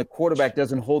lineman when a quarterback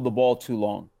doesn't hold the ball too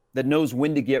long, that knows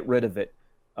when to get rid of it?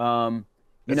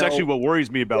 That's actually what worries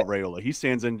me about Raiola. He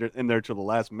stands in there till the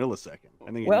last millisecond.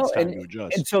 I think it's time to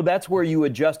adjust. And so that's where you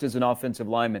adjust as an offensive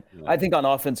lineman. Yeah. I think on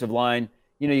offensive line,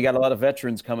 you got a lot of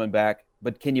veterans coming back,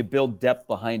 but can you build depth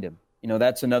behind him?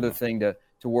 That's another thing to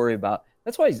worry about.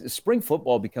 That's why spring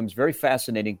football becomes very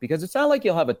fascinating, because it's not like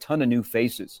you'll have a ton of new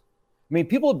faces. I mean,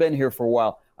 people have been here for a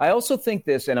while. I also think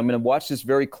this, and I'm going to watch this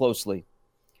very closely,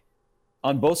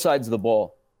 on both sides of the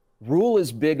ball. Rule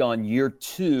is big on year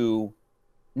 2,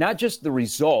 not just the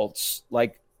results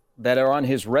like that are on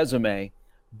his resume,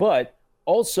 but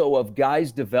also of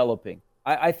guys developing.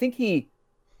 I think he,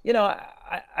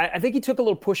 I think he took a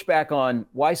little pushback on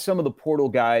why some of the portal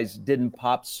guys didn't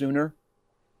pop sooner.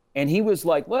 And he was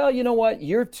like, well, you know what?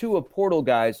 Year 2 of portal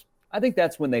guys, I think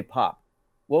that's when they pop.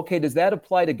 Well, okay, does that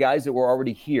apply to guys that were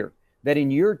already here? That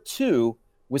in year 2,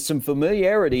 with some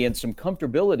familiarity and some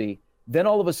comfortability, then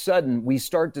all of a sudden we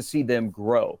start to see them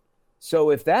grow. So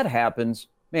if that happens,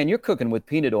 man, you're cooking with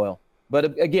peanut oil.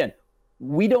 But again,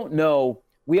 we don't know.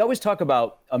 We always talk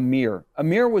about Amir.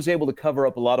 Amir was able to cover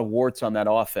up a lot of warts on that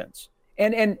offense.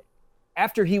 And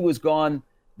after he was gone,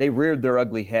 they reared their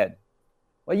ugly head.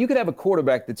 Well, you could have a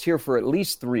quarterback that's here for at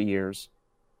least 3 years.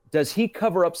 Does he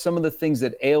cover up some of the things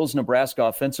that ails Nebraska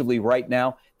offensively right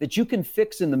now that you can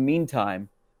fix in the meantime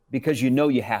because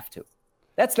you have to?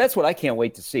 That's what I can't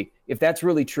wait to see, if that's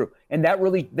really true. And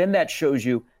then that shows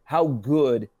you how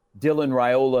good Dylan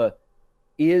Raiola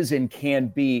is and can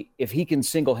be if he can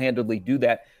single-handedly do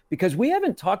that. Because we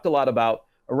haven't talked a lot about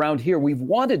around here. We've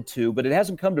wanted to, but it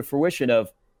hasn't come to fruition of,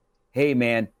 hey,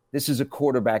 man, this is a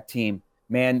quarterback team.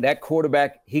 Man, that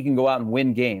quarterback, he can go out and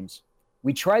win games.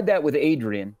 We tried that with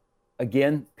Adrian.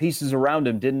 Again, pieces around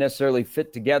him didn't necessarily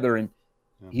fit together, and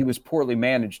he was poorly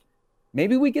managed.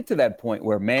 Maybe we get to that point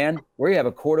where you have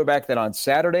a quarterback that on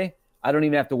Saturday, I don't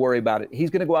even have to worry about it. He's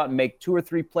going to go out and make 2 or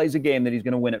 3 plays a game that he's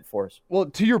going to win it for us. Well,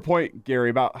 to your point, Gary,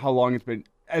 about how long it's been,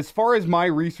 as far as my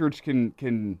research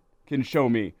can show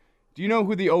me, do you know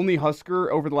who the only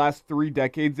Husker over the last 3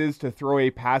 decades is to throw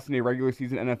a pass in a regular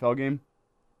season NFL game?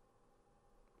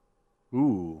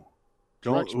 Ooh.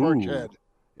 Rex Burkhead.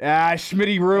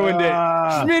 Schmitty ruined it.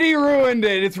 Schmitty ruined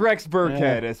it. It's Rex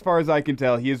Burkhead. As far as I can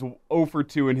tell, he is 0 for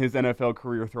 2 in his NFL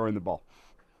career throwing the ball.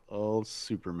 Oh,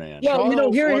 Superman. Yeah,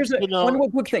 here's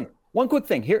one quick thing. One quick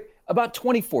thing here about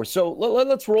 24. So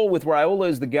let's roll with Raiola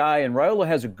as the guy, and Raiola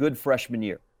has a good freshman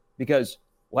year because,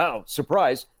 wow,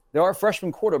 surprise, there are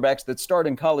freshman quarterbacks that start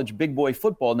in college big boy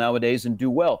football nowadays and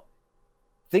do well.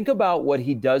 Think about what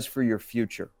he does for your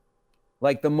future.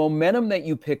 Like the momentum that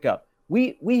you pick up.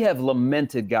 We have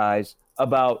lamented, guys,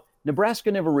 about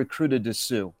Nebraska never recruited to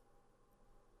Sue.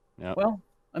 Yep. Well,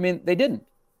 I mean, they didn't.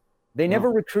 They never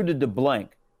recruited to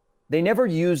blank. They never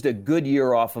used a good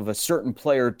year off of a certain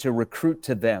player to recruit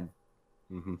to them.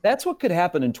 Mm-hmm. That's what could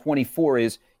happen in 24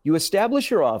 is you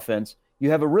establish your offense,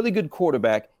 you have a really good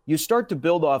quarterback, you start to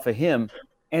build off of him,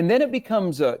 and then it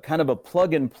becomes a kind of a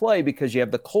plug and play because you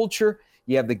have the culture,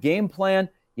 you have the game plan,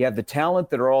 you have the talent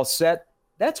that are all set.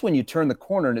 That's when you turn the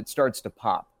corner and it starts to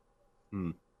pop.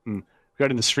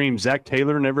 Got in the stream, Zach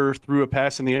Taylor never threw a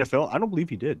pass in the NFL. I don't believe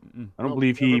he did. I don't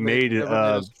believe he made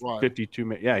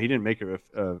 52. Yeah, he didn't make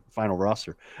a final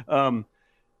roster. A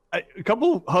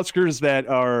couple Huskers that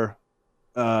are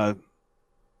so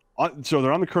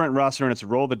they're on the current roster, and it's a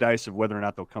roll of the dice of whether or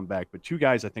not they'll come back. But 2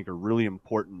 guys I think are really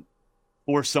important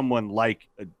for someone like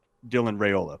Dylan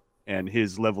Raiola and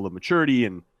his level of maturity,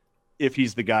 and if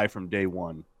he's the guy from day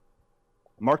one.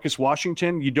 Marcus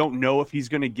Washington, you don't know if he's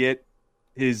going to get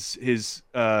his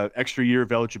extra year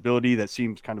of eligibility. That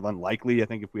seems kind of unlikely, I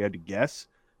think, if we had to guess.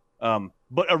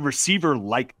 But a receiver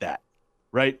like that,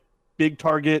 right? Big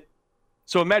target.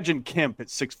 So imagine Kemp at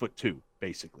 6'2",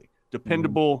 basically.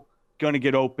 Dependable, going to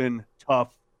get open,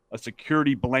 tough, a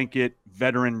security blanket,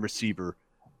 veteran receiver.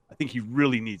 I think he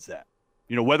really needs that.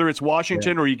 Whether it's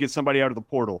Washington or you get somebody out of the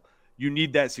portal, You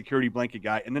need that security blanket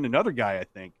guy. And then another guy, I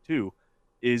think, too,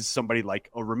 is somebody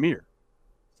like a Ramir.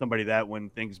 Somebody that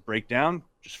when things break down,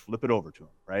 just flip it over to him,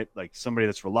 right? Like somebody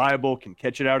that's reliable, can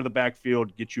catch it out of the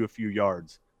backfield, get you a few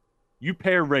yards. You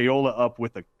pair Raiola up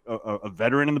with a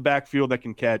veteran in the backfield that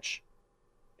can catch,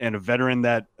 and a veteran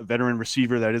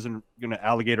receiver that isn't going to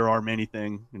alligator arm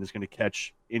anything and is going to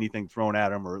catch anything thrown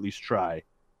at him, or at least try.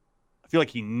 I feel like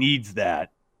he needs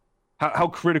that. How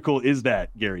critical is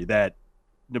that, Gary? That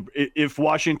if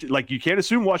Washington, like, you can't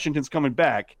assume Washington's coming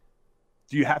back.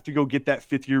 Do you have to go get that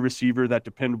fifth-year receiver, that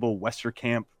dependable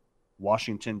Westerkamp,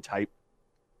 Washington type?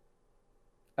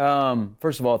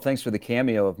 First of all, thanks for the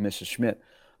cameo of Mrs. Schmidt.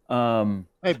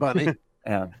 Hey, buddy.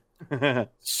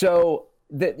 So,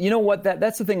 you know what?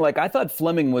 That's the thing. Like, I thought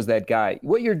Fleming was that guy.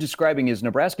 What you're describing is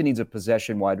Nebraska needs a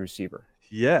possession wide receiver.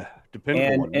 Yeah,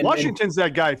 dependable one. Washington's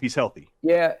that guy if he's healthy.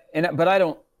 Yeah, but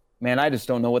I just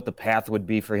don't know what the path would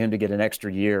be for him to get an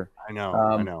extra year. I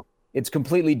know. It's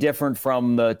completely different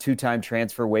from the 2-time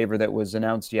transfer waiver that was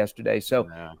announced yesterday. So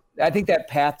I think that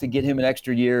path to get him an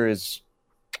extra year is,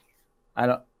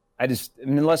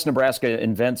 unless Nebraska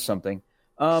invents something.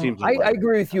 I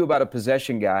agree with you about a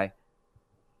possession guy,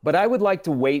 but I would like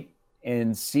to wait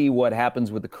and see what happens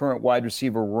with the current wide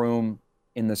receiver room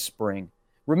in the spring.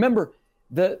 Remember,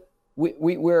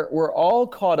 we're all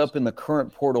caught up in the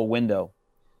current portal window.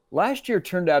 Last year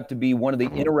turned out to be one of the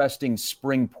interesting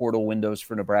spring portal windows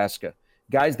for Nebraska.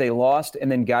 Guys they lost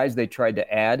and then guys they tried to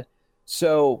add.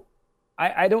 So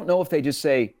I don't know if they just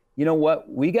say, you know what,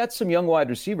 we got some young wide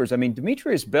receivers. I mean,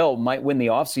 Demetrius Bell might win the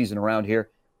offseason around here,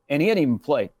 and he hadn't even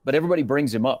played, but everybody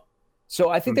brings him up. So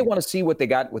I think they want to see what they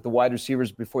got with the wide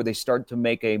receivers before they start to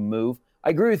make a move. I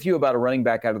agree with you about a running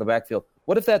back out of the backfield.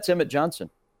 What if that's Emmett Johnson?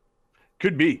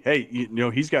 Could be. Hey,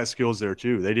 he's got skills there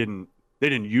too. They didn't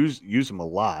use him a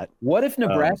lot. What if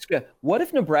Nebraska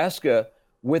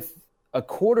with a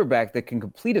quarterback that can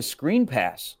complete a screen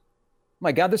pass?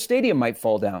 My God, the stadium might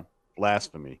fall down.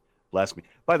 Blasphemy.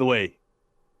 By the way,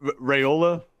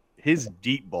 Raiola, his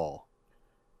deep ball,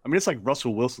 I mean, it's like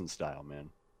Russell Wilson style, man.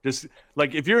 Just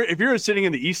like if you're sitting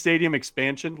in the East Stadium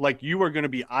expansion, like, you are going to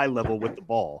be eye level with the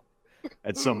ball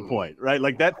at some point, right?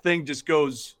 Like, that thing just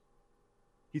goes.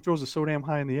 He throws it so damn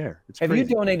high in the air. It's crazy. Have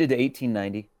you donated to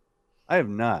 1890? I have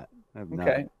not.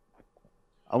 Okay.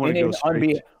 I want to go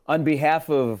straight. On behalf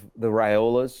of the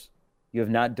Raiolas, you have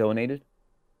not donated?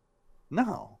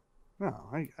 No.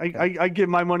 I give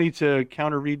my money to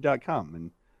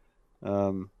counterread.com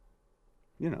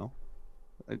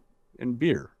and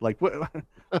beer. Like, what?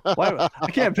 Why?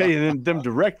 I can't pay them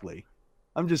directly.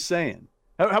 I'm just saying.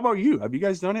 How about you? Have you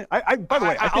guys done it? By the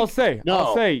way, I'll say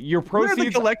your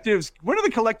proceeds. When are the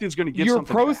collectives going to get your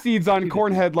proceeds back? On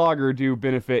Cornhead Lager do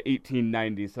benefit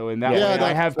 1890. So in that way,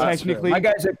 I have technically.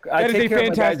 That is a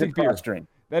fantastic beer.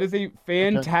 That is a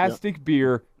fantastic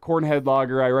beer, Cornhead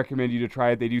Lager. I recommend you to try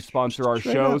it. They do sponsor our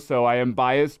show, so I am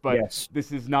biased, but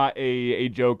this is not a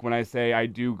joke when I say I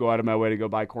do go out of my way to go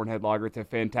buy Cornhead Lager. It's a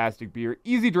fantastic beer,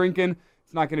 easy drinking.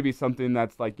 It's not going to be something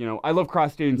that's like, I love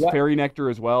Cross Stadium's Fairy Nectar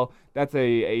as well. That's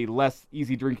a less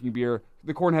easy drinking beer.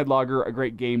 The Cornhead Lager, a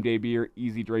great game day beer,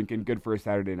 easy drinking, good for a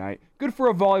Saturday night, good for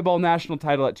a volleyball national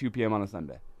title at 2 p.m. on a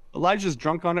Sunday. Elijah's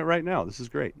drunk on it right now. This is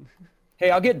great.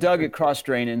 Hey, I'll get Doug at Cross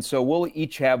Drain, and so we'll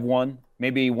each have one,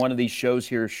 maybe one of these shows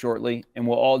here shortly, and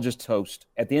we'll all just toast.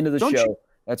 At the end of the show,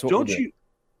 that's what we'll do.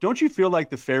 Don't you feel like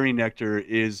the Fairy Nectar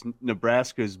is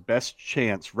Nebraska's best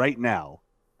chance right now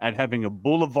at having a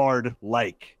boulevard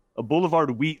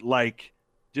wheat-like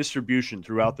distribution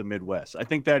throughout the Midwest? I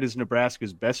think that is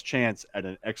Nebraska's best chance at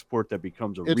an export that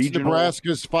becomes a regional. It's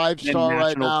Nebraska's 5-star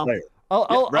right now. Player.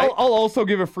 I'll also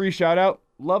give a free shout out.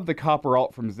 Love the copper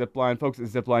alt from Zipline. Folks at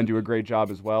Zipline do a great job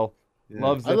as well. Yeah.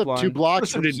 Love Zipline. I live 2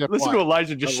 blocks from Zipline. Listen to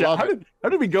Elijah just shout. How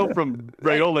did we go from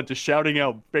Raiola to shouting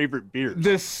out favorite beers?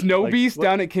 The Snow Beast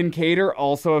down at Kincaider,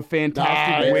 also a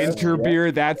fantastic winter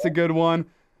beer. That's a good one.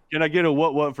 Can I get a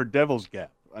what for Devil's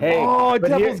Gap?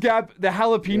 Devil's Gap, the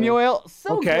jalapeno ale,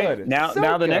 good.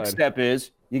 Now the next step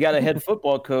is you got a head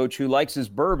football coach who likes his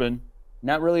bourbon,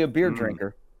 not really a beer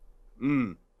drinker.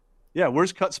 Yeah,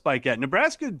 where's Cut Spike at?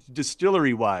 Nebraska,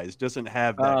 distillery-wise, doesn't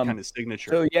have that kind of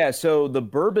signature. So the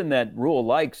bourbon that Rule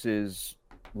likes is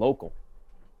local.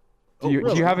 Do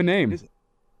you have a name?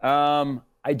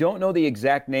 I don't know the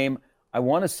exact name. I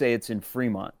want to say it's in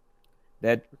Fremont.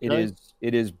 It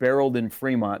is barreled in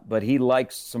Fremont, but he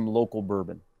likes some local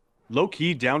bourbon.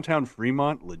 Low-key, downtown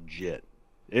Fremont, legit.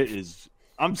 It is.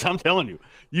 I'm telling you,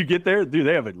 you get there, dude,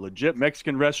 they have a legit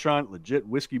Mexican restaurant, legit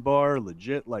whiskey bar,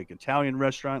 legit like Italian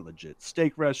restaurant, legit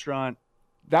steak restaurant.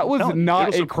 That was not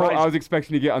it'll a quote surprise I was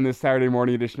expecting to get on this Saturday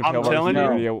morning edition of I'm Hail telling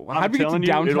Varsity you. Radio. I'm How'd we get to telling you,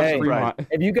 downtown it'll Fremont?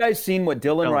 Have you guys seen what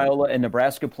Dylan Tell me. Raiola and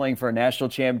Nebraska playing for a national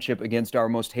championship against our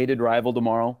most hated rival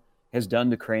tomorrow has done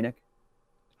to Kranick?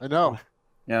 I know.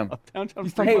 Yeah. Downtown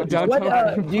He's Fremont. talking Hey, about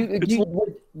downtown. what do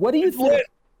you It's think? lit.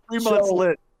 Fremont's So-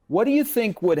 lit. What do you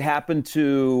think would happen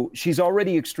to? She's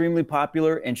already extremely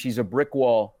popular and she's a brick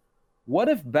wall. What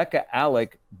if Becca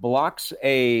Alec blocks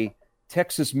a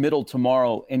Texas middle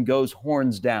tomorrow and goes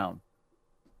horns down?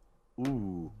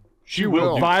 Ooh. She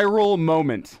will. Viral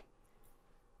moment.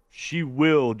 She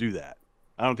will do that.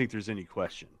 I don't think there's any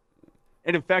question.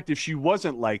 And in fact, if she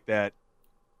wasn't like that,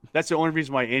 that's the only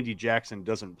reason why Andy Jackson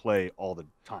doesn't play all the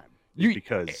time.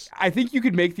 Because I think you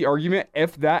could make the argument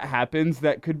if that happens,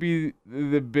 that could be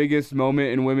the biggest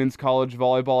moment in women's college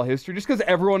volleyball history, just because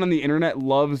everyone on the internet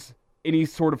loves any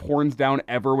sort of horns down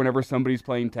ever whenever somebody's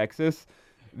playing Texas.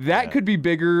 That could be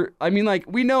bigger. I mean, like,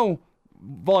 we know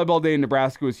Volleyball Day in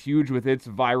Nebraska was huge with its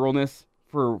viralness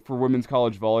for women's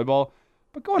college volleyball,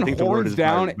 but going I think the word horns is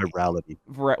down, virality.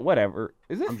 whatever.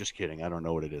 Is it? I'm just kidding. I don't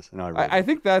know what it is. No, I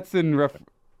think that's in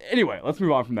Anyway, let's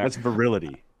move on from that. that's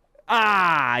virility.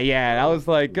 Yeah, I was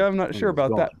like, I'm not sure about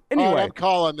that. All right, Anyway, I'm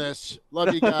calling this.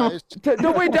 Love you guys.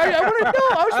 no, wait, I want to know.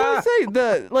 I was trying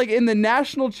to say in the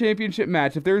national championship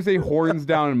match, if there's a horns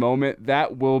down moment,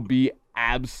 that will be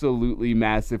absolutely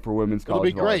massive for women's It'll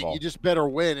college be great. volleyball. You just better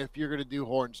win if you're going to do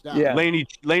horns down. Yeah. Laney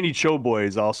Choboy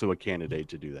is also a candidate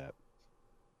to do that.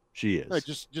 She is. No,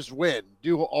 just win.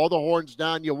 Do all the horns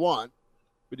down you want,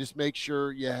 but just make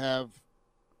sure you have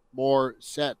more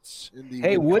sets in the.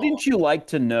 Hey, win wouldn't column. you like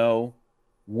to know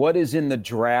what is in the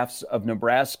drafts of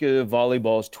Nebraska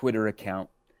Volleyball's Twitter account?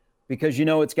 Because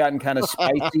it's gotten kind of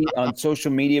spicy on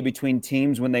social media between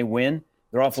teams when they win.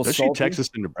 They're awful Especially salty. Texas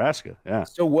and Nebraska. Yeah.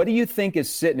 So what do you think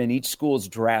is sitting in each school's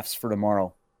drafts for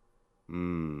tomorrow?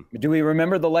 Do we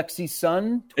remember the Lexi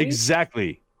Sun tweet?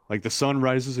 Exactly. Like the sun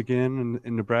rises again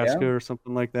in Nebraska or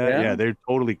something like that. Yeah. Yeah, they're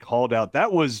totally called out.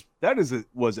 That was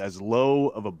as low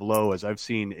of a blow as I've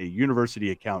seen a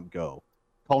university account go,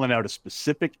 calling out a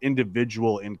specific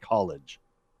individual in college,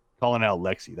 calling out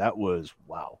Lexi. That was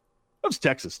wow. That was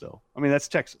Texas though. I mean, that's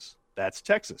Texas. That's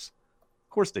Texas. Of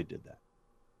course they did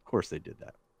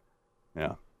that.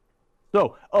 Yeah.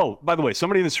 So, by the way,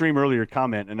 somebody in the stream earlier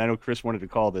comment, and I know Chris wanted to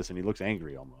call this, and he looks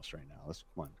angry almost right now.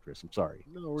 Come on, Chris. I'm sorry.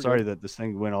 No, we're Sorry good. that this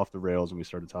thing went off the rails and we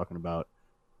started talking about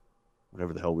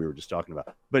whatever the hell we were just talking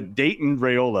about. But Dayton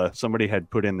Raiola, somebody had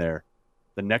put in there,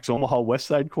 the next Omaha West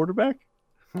Side quarterback.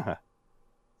 It's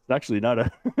actually not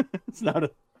a. It's not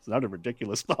a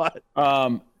ridiculous thought.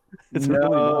 It's really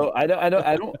No,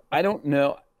 not. I don't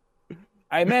know.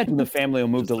 I imagine the family will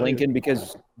move to Lincoln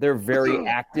because they're very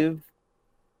active.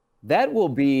 That will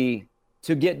be,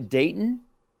 to get Dayton,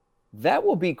 that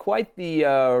will be quite the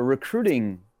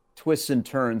recruiting twists and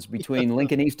turns between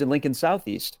Lincoln East and Lincoln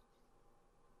Southeast.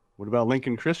 What about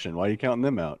Lincoln Christian? Why are you counting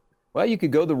them out? Well, you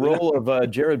could go the role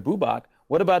of Jared Bubak.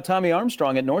 What about Tommy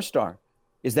Armstrong at North Star?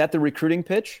 Is that the recruiting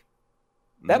pitch?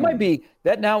 That might be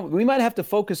that. Now we might have to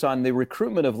focus on the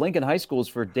recruitment of Lincoln high schools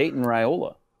for Dayton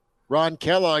Raiola. Ron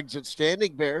Kellogg's at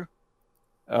Standing Bear.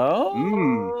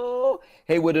 Oh,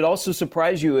 hey, would it also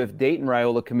surprise you if Dayton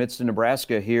Raiola commits to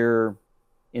Nebraska here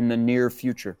in the near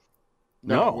future?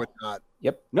 No, No. it would not.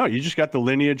 Yep. No, you just got the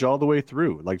lineage all the way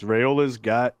through. Like Raiola's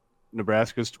got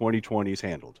Nebraska's 2020s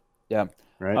handled. Yeah.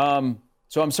 Right.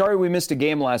 So I'm sorry we missed a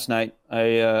game last night.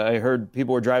 I heard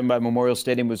people were driving by Memorial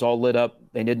Stadium. It was all lit up.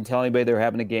 They didn't tell anybody they were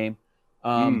having a game.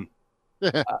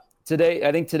 Today,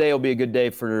 I think today will be a good day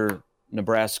for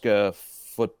Nebraska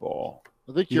football.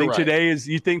 I think You you're think right.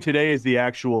 today is the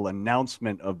actual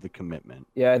announcement of the commitment?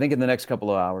 Yeah, I think in the next couple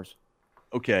of hours.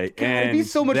 Okay, God, it'd be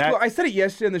so much cooler. I said it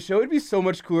yesterday on the show. It'd be so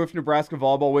much cooler if Nebraska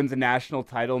volleyball wins a national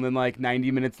title, and then like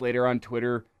 90 minutes later on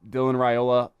Twitter, Dylan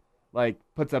Raiola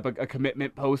puts up a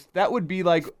commitment post. That would be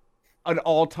like an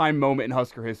all-time moment in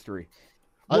Husker history.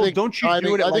 Well, I think don't you timing,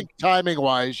 do it at I think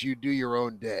timing-wise, you do your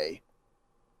own day.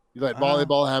 You let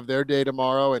volleyball have their day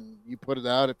tomorrow, and you put it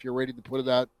out if you're ready to put it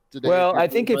out today. Well, I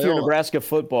think if you're Raiola. Nebraska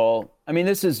football, I mean,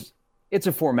 it's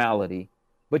a formality,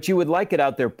 but you would like it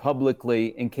out there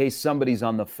publicly in case somebody's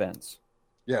on the fence.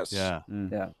 Yes. Yeah,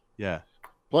 Yeah.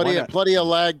 Why Plenty not? of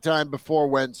lag time before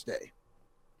Wednesday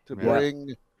to Yeah.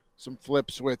 bring some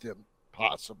flips with him,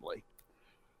 possibly.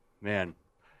 man.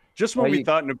 Just when Well, we you-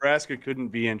 thought Nebraska couldn't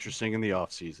be interesting in the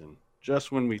offseason.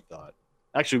 Just when we thought.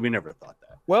 Actually, we never thought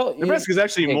that. Well, Nebraska's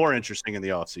actually hey, more interesting in the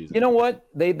offseason. You know what?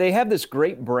 They have this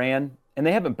great brand, and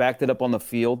they haven't backed it up on the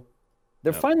field.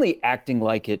 They're finally acting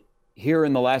like it here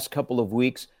in the last couple of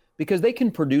weeks because they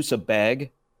can produce a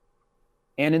bag.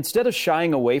 And instead of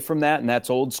shying away from that, and that's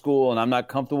old school, and I'm not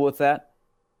comfortable with that,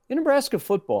 in Nebraska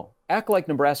football. Act like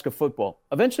Nebraska football.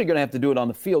 Eventually, you're going to have to do it on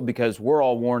the field because we're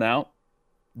all worn out.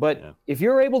 But if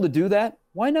you're able to do that,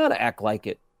 why not act like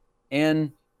it?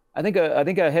 And I think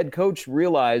a head coach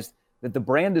realized that the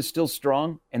brand is still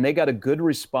strong, and they got a good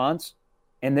response.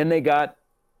 And then they got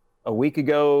a week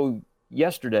ago,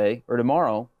 yesterday or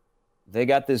tomorrow, they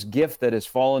got this gift that has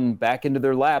fallen back into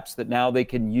their laps that now they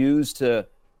can use to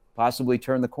possibly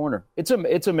turn the corner. It's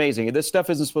amazing. This stuff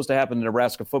isn't supposed to happen in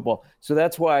Nebraska football. So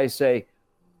that's why I say,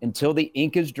 until the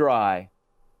ink is dry,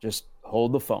 just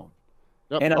hold the phone.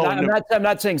 Yep. And I'm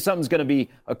not saying something's going to be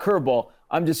a curveball.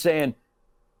 I'm just saying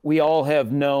we all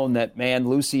have known that, man,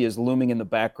 Lucy is looming in the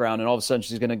background, and all of a sudden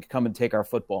she's going to come and take our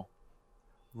football.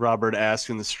 Robert asked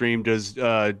in the stream, does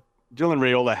Dylan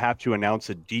Raiola have to announce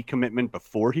a decommitment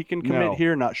before he can commit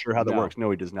here? Not sure how that works.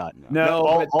 No, he does not.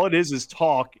 No, all it is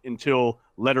talk until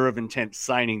letter of intent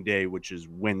signing day, which is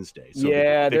Wednesday. So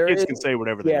yeah, the kids can say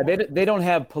whatever they want. Yeah, they don't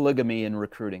have polygamy in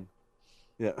recruiting.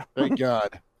 Yeah. Thank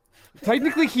God.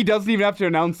 Technically, he doesn't even have to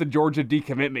announce the Georgia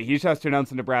decommitment. He just has to announce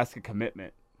the Nebraska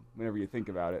commitment. Whenever you think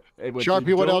about it.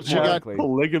 Sharpie, what else you got?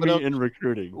 Polygamy in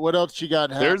recruiting. What else you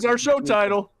got? There's our show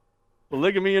title.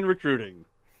 Polygamy in recruiting.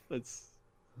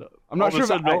 I'm not sure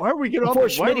about how are we getting all before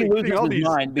these Schmitty loses all his these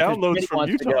mind because downloads Schmitty from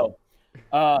wants Utah? to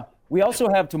go. We also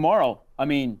have tomorrow. I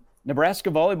mean, Nebraska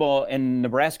volleyball and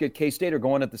Nebraska K-State are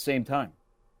going at the same time.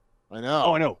 I know.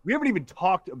 Oh, I know. We haven't even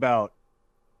talked about.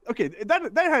 Okay, if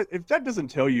that doesn't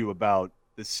tell you about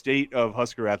the state of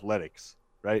Husker athletics,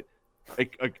 right?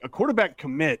 A quarterback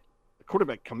commit,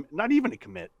 not even a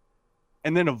commit,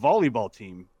 and then a volleyball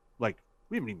team. Like,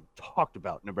 we haven't even talked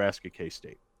about Nebraska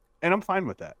K-State, and I'm fine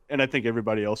with that. And I think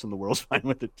everybody else in the world's fine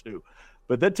with it too.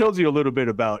 But that tells you a little bit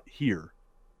about here,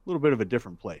 a little bit of a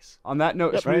different place. On that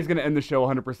note, Schmitty's going to end the show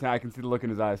 100%. I can see the look in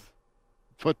his eyes.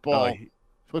 Football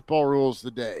rules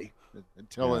the day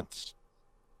until it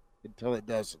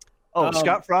doesn't. Oh,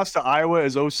 Scott Frost to Iowa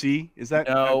as OC. Is that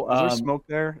is there smoke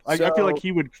there? I feel like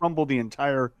he would crumble the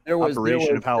entire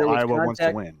operation of how Iowa wants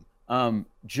to win.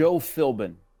 Joe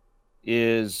Philbin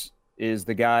is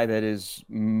the guy that is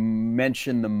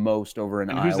mentioned the most over in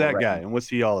Iowa. Who's that guy, and what's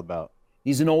he all about?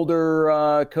 He's an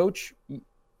older coach.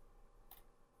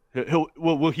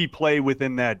 Will he play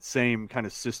within that same kind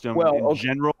of system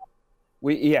general?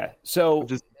 So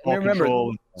just remember,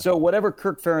 control. So whatever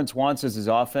Kirk Ferentz wants as his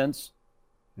offense.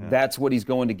 Yeah. That's what he's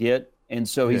going to get, and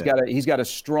so he's got a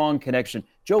strong connection.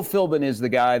 Joe Philbin is the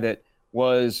guy that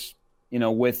was,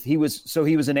 he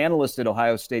was an analyst at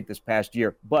Ohio State this past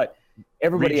year, but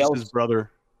everybody else, his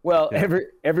brother. Well,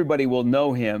 everybody will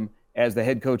know him as the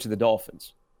head coach of the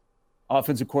Dolphins,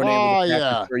 offensive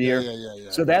coordinator for a year.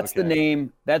 Yeah. So that's the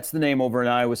name. That's the name over in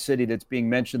Iowa City that's being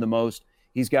mentioned the most.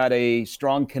 He's got a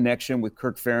strong connection with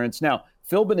Kirk Ferentz. Now,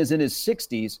 Philbin is in his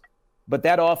 60s. But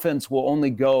that offense will only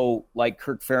go like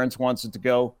Kirk Ferentz wants it to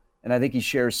go, and I think he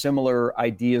shares similar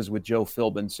ideas with Joe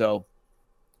Philbin. So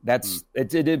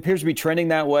it appears to be trending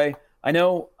that way. I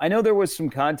know there was some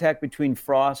contact between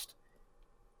Frost.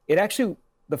 The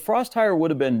Frost hire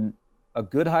would have been a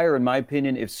good hire, in my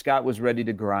opinion, if Scott was ready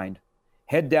to grind.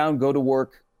 Head down, go to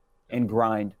work, and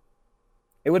grind.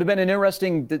 It would have been an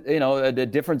interesting, a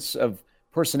difference of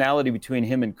personality between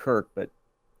him and Kirk, but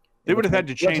they would have had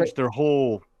to change their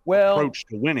whole approach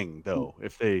to winning, though,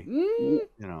 if they,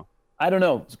 I don't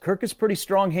know. Kirk is pretty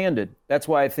strong-handed. That's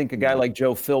why I think a guy like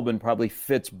Joe Philbin probably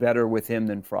fits better with him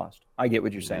than Frost. I get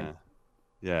what you're saying.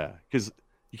 Yeah, because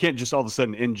you can't just all of a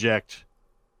sudden inject,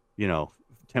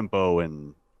 tempo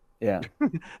and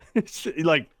it's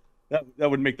like that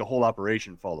would make the whole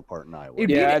operation fall apart in Iowa.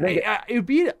 It would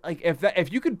be like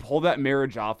if you could pull that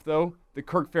marriage off, though, the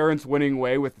Kirk Ferentz winning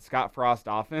way with the Scott Frost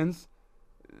offense,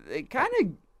 it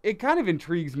kind of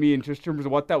intrigues me in just terms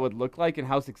of what that would look like and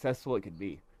how successful it could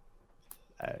be.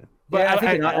 But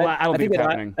I don't think it's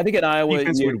happening. I think in Iowa,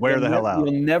 defense would wear the hell out.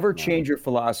 You'll never change your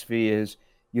philosophy. Is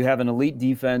you have an elite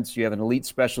defense, you have an elite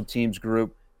special teams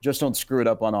group. Just don't screw it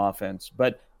up on offense.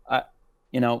 But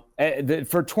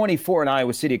for 24 in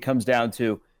Iowa City, it comes down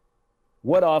to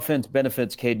what offense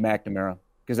benefits Cade McNamara,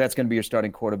 because that's going to be your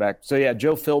starting quarterback. So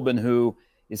Joe Philbin, who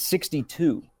is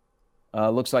 62,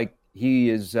 looks like he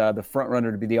is the front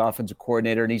runner to be the offensive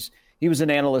coordinator, and he was an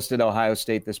analyst at Ohio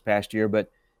State this past year. But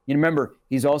you remember,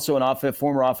 he's also an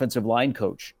former offensive line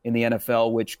coach in the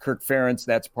NFL, which Kirk Ferentz,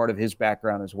 that's part of his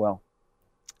background as well.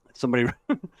 Somebody,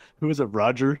 who was it,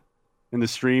 Roger, in the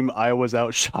stream, Iowa's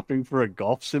out shopping for a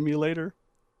golf simulator?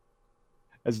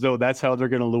 As though that's how they're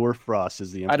going to lure Frost,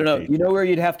 is the implication. I don't know. You know where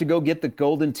you'd have to go get the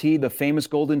golden tee, the famous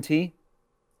golden tee?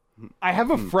 I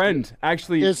have a friend,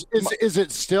 actually. Is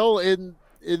it still in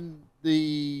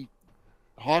the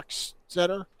Hawks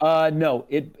Center? No,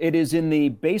 it is in the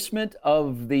basement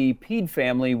of the Pede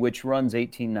family, which runs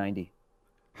 1890.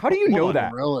 How do you know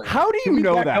that? Really? How do Can you we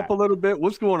know back that? up a little bit?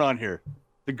 What's going on here?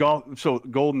 The golf. So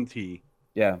Golden Tee.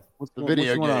 Yeah. What's The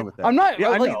video going on game. with that? I'm not Yeah,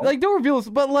 I know. like don't reveal this,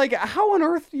 but like, how on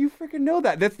earth do you freaking know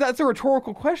that? That's a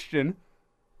rhetorical question.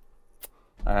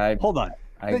 Hold on.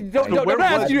 Don't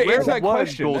ask you to answer that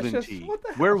question. Golden That's just- Tee? what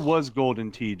the Where was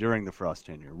Golden Tee during the Frost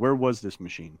tenure? Where was this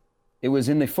machine? It was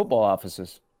in the football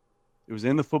offices. It was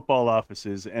in the football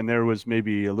offices, and there was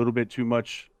maybe a little bit too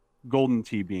much Golden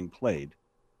Tee being played,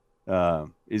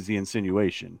 is the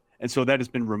insinuation. And so that has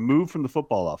been removed from the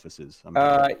football offices.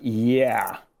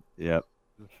 Yeah. Yep.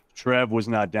 Trev was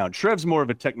not down. Trev's more of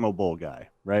a Tecmo Bowl guy,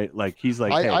 right? Like he's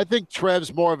like, hey, I think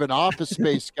Trev's more of an Office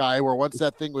Space guy, where once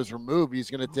that thing was removed,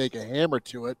 he's going to take a hammer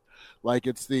to it, like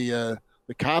it's the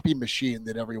copy machine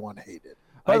that everyone hated.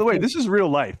 by the way, this is real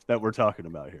life that we're talking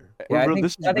about here. Yeah,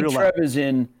 This is I think real Trev life. is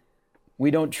in.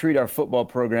 We don't treat our football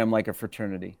program like a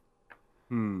fraternity.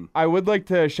 I would like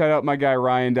to shout out my guy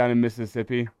Ryan down in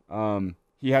Mississippi.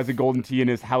 He has a Golden Tee in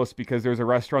his house because there's a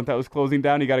restaurant that was closing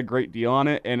down. He got a great deal on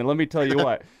it. And let me tell you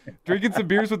what, drinking some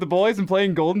beers with the boys and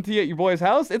playing Golden Tee at your boy's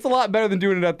house, it's a lot better than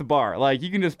doing it at the bar. Like,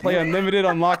 you can just play unlimited,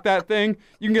 unlock that thing.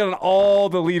 You can get on all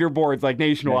the leaderboards, like,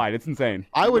 nationwide. It's insane.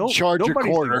 I would charge a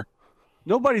quarter.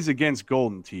 Nobody's against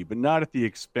Golden Tee, but not at the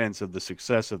expense of the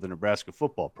success of the Nebraska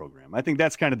football program. I think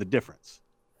that's kind of the difference.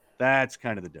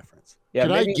 Yeah,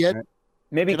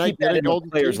 maybe can I keep get that a in the Golden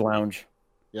players' Tee? lounge.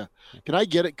 Yeah. Could I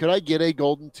get a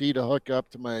Golden Tee to hook up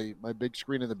to my big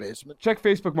screen in the basement? Check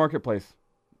Facebook Marketplace.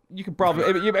 You could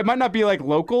probably, it might not be like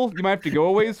local. You might have to go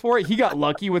a ways for it. He got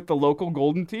lucky with the local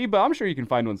Golden Tee, but I'm sure you can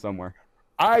find one somewhere.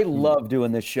 I love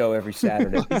doing this show every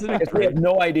Saturday. Because we have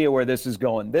no idea where this is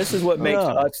going. This is what makes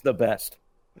us the best.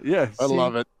 Yeah, I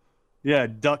love it. Yeah,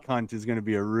 duck hunt is going to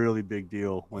be a really big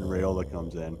deal when Raiola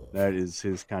comes in. That is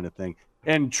his kind of thing.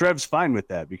 And Trev's fine with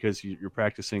that because you're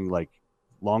practicing like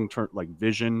long-term, like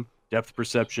vision, depth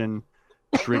perception,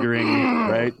 triggering,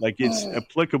 right? Like it's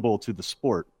applicable to the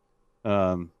sport.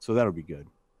 So that'll be good.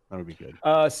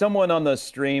 Someone on the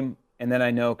stream, and then I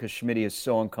know because Schmitty is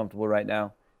so uncomfortable right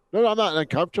now. No, I'm not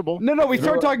uncomfortable. No, we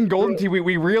started talking Golden Tee.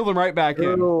 We reeled him right back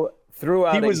in.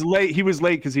 Throughout He was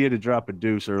late because he had to drop a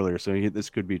deuce earlier, so this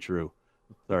could be true.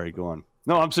 Sorry, go on.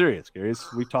 No, I'm serious, Gary.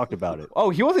 We talked about it. Oh,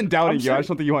 he wasn't doubting you. I just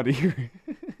don't think you wanted to hear it.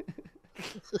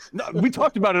 No, we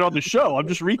talked about it on the show. I'm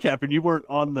just recapping. You weren't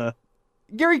on the...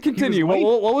 Gary, continue. What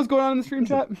was going on in the stream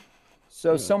chat?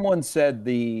 So someone said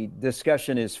the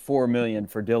discussion is $4 million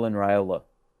for Dylan Raiola.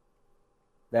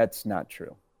 That's not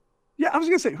true. Yeah, I was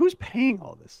going to say, who's paying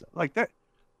all this stuff? Like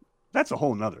that's a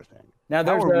whole nother thing. Now,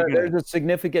 there's a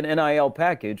significant NIL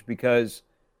package because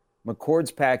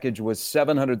McCord's package was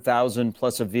 $700,000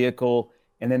 plus a vehicle,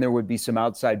 and then there would be some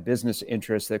outside business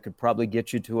interests that could probably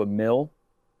get you to $1 million.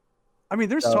 I mean,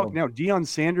 there's talk now. Deion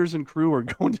Sanders and crew are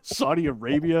going to Saudi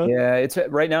Arabia. Yeah, it's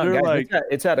right now. Guys,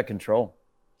 it's out of control.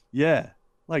 Yeah,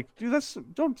 like, dude,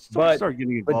 don't start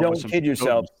getting involved. But with don't some kid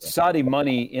yourself. Saudi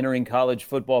money entering college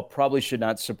football probably should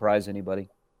not surprise anybody.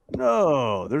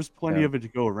 No, there's plenty of it to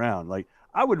go around. Like,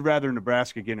 I would rather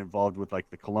Nebraska get involved with like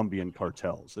the Colombian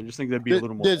cartels. I just think that'd be a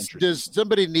little more interesting. Does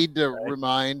somebody need to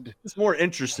remind? It's more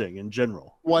interesting in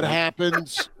general. What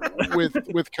happens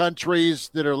with countries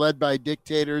that are led by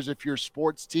dictators if your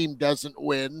sports team doesn't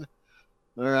win?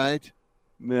 All right.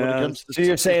 Yeah. So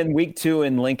you're saying week 2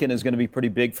 in Lincoln is going to be pretty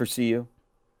big for CU?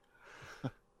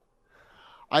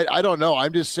 I don't know.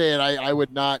 I'm just saying I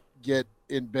would not get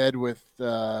in bed with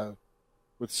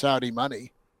Saudi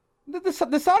money.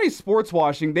 The Saudi sports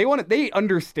washing, they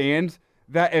understand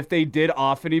that if they did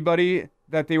off anybody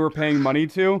that they were paying money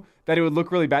to, that it would look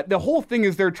really bad. The whole thing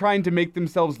is they're trying to make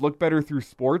themselves look better through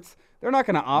sports. They're not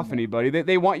going to off anybody.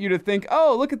 They want you to think,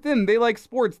 oh, look at them. They like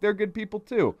sports. They're good people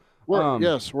too. We're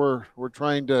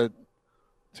trying to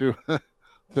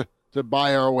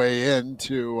buy our way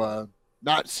into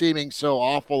not seeming so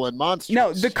awful and monstrous.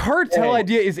 Now, the cartel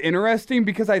idea is interesting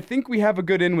because I think we have a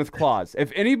good in with Claus.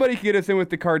 If anybody can get us in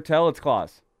with the cartel, it's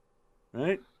Claus.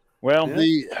 Right? Well,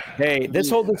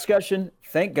 this whole discussion,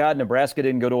 thank God Nebraska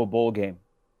didn't go to a bowl game.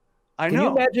 Can you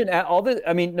imagine all this?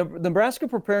 I mean, Nebraska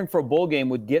preparing for a bowl game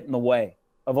would get in the way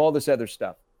of all this other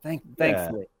stuff.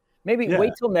 Thankfully. Maybe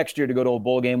wait till next year to go to a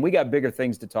bowl game. We got bigger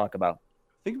things to talk about.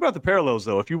 Think about the parallels,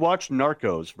 though. If you watch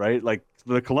Narcos, right, like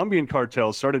the Colombian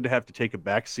cartels started to have to take a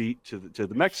back seat to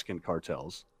the Mexican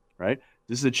cartels, right?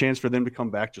 This is a chance for them to come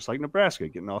back just like Nebraska,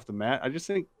 getting off the mat. I just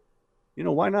think,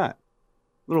 why not? A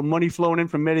little money flowing in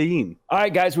from Medellin. All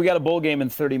right, guys, we got a bowl game in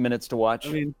 30 minutes to watch.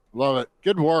 I mean, love it.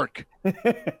 Good work.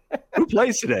 Who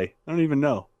plays today? I don't even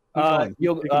know.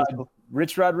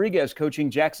 Rich Rodriguez coaching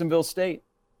Jacksonville State.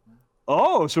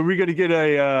 Oh, so we're gonna get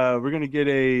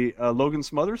a Logan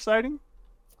Smothers sighting?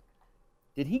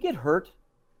 Did he get hurt?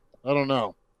 I don't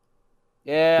know.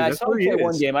 Yeah, I That's saw where him he play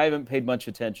one is. game. I haven't paid much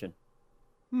attention.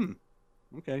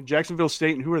 Okay, Jacksonville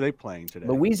State, and who are they playing today?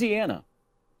 Louisiana.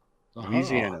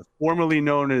 Louisiana, formerly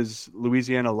known as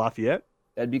Louisiana Lafayette.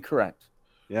 That'd be correct.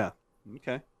 Yeah.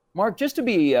 Okay. Mark, just to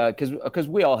be, because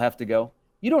we all have to go.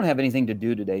 You don't have anything to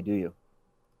do today, do you?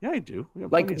 Yeah, I do. We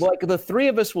have Like plenty of- the three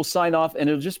of us will sign off, and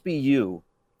it'll just be you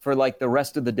for like the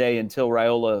rest of the day until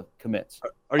Raiola commits.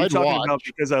 Are you I'd talking watch. about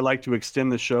because I like to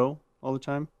extend the show all the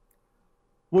time?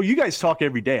 Well, you guys talk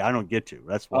every day. I don't get to.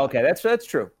 That's why. Okay, that's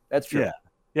true. That's true. Yeah.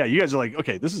 Yeah, you guys are like,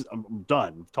 okay, I'm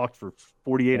done. We've talked for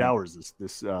 48 hours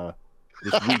this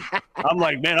week. I'm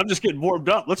like, man, I'm just getting warmed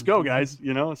up. Let's go, guys.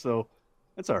 So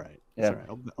that's all right. That's Yeah.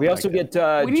 all right. We also get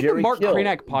We need the Jerry Mark Kill.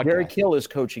 Cranack podcast. Jerry Kill is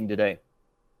coaching today.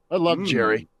 I love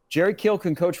Jerry. Jerry Kill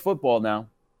can coach football now.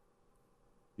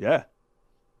 Yeah.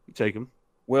 You take him.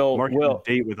 Will A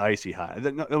date with Icy High.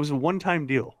 That was a one-time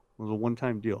deal. It was a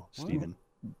one-time deal, Stephen.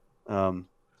 Stephen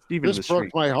This was broke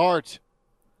street. my heart.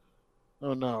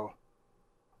 Oh no.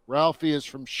 Ralphie is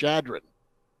from Shadron.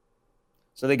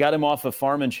 So they got him off a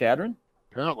farm in Shadron?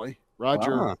 Apparently,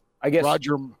 Roger. Wow. I guess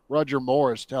Roger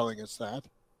Moore is telling us that.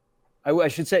 I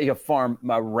should say a farm,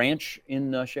 a ranch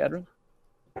in Shadron.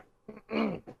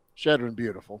 Shadron,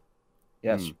 beautiful.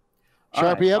 Yes. Sharpie,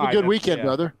 right. have All a right, good that's- weekend, yeah.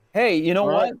 brother. Hey, you know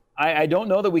All what? right. I don't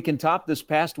know that we can top this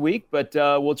past week, but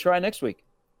we'll try next week.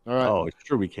 All right. Oh,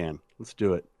 sure we can. Let's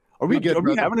do it. Are Be we good,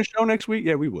 brother. having a show next week?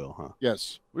 Yeah, we will, huh?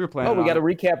 Yes. We were planning. Oh, we got to on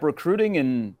it. recap recruiting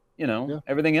and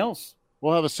everything else.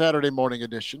 We'll have a Saturday morning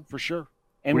edition for sure.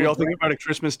 And What do y'all we'll think drink, about a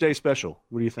Christmas Day special?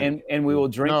 What do you think? and we will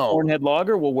drink No. Cornhead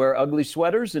Lager. We'll wear ugly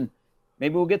sweaters, and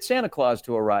maybe we'll get Santa Claus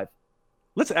to arrive.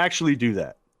 Let's actually do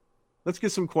that. Let's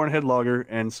get some Cornhead Lager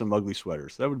and some ugly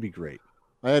sweaters. That would be great.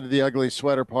 I had the ugly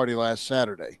sweater party last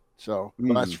Saturday. So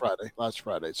last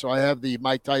Friday. So I have the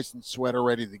Mike Tyson sweater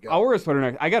ready to go. I'll wear a sweater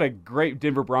next. I got a great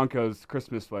Denver Broncos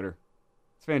Christmas sweater.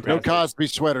 It's No fantastic. Cosby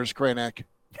sweaters, Cranack.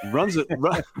 Runs it.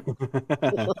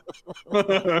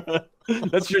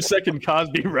 That's your second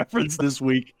Cosby reference this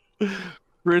week.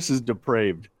 Chris is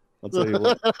depraved. I'll tell you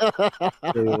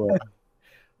what.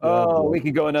 Oh, we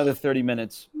could go another 30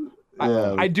 minutes.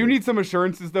 I do need some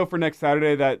assurances though for next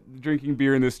Saturday that drinking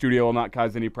beer in the studio will not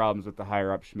cause any problems with the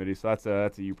higher up Schmitty. So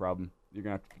that's a you problem. You're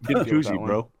gonna have to Get a deal with that koozie, one.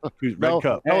 bro. Red No,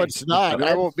 cup. no, Hey, it's not.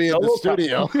 I won't be in the solo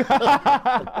studio.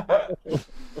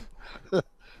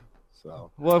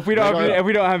 So Well, if we don't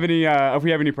have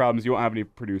any problems, you won't have any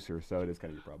producers. So it is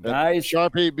kind of your problem. Nice.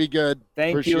 Sharpie, be good.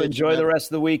 Thank Appreciate you. Enjoy the man. rest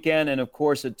of the weekend. And, of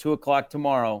course, at 2 o'clock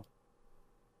tomorrow.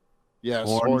 Yes,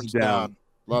 Horns horns down. down.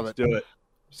 Love Let's it. do it.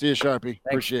 See you, Sharpie.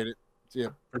 Appreciate it. See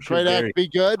you. Appreciate Cranack, Barry. be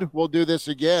good. We'll do this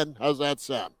again. How's that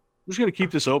sound? I'm just gonna keep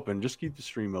this open. Just keep the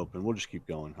stream open. We'll just keep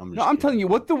going. No, I'm telling you,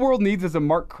 what the world needs is a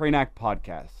Mark Cranack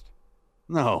podcast.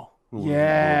 No.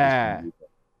 Yeah.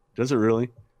 Does it really?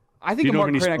 I Do think you a know Mark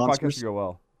of any Cranack podcast sponsors? would go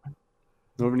well.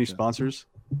 Don't have any sponsors?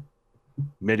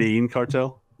 Medellin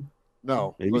Cartel?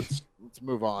 No. Maybe. Let's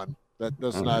move on. That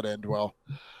does not end well.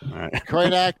 All right.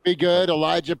 Cranack, be good.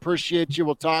 Elijah, appreciate you.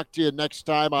 We'll talk to you next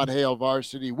time on Hail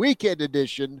Varsity Weekend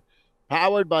Edition,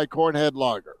 powered by Cornhead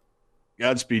Lager.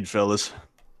 Godspeed, fellas.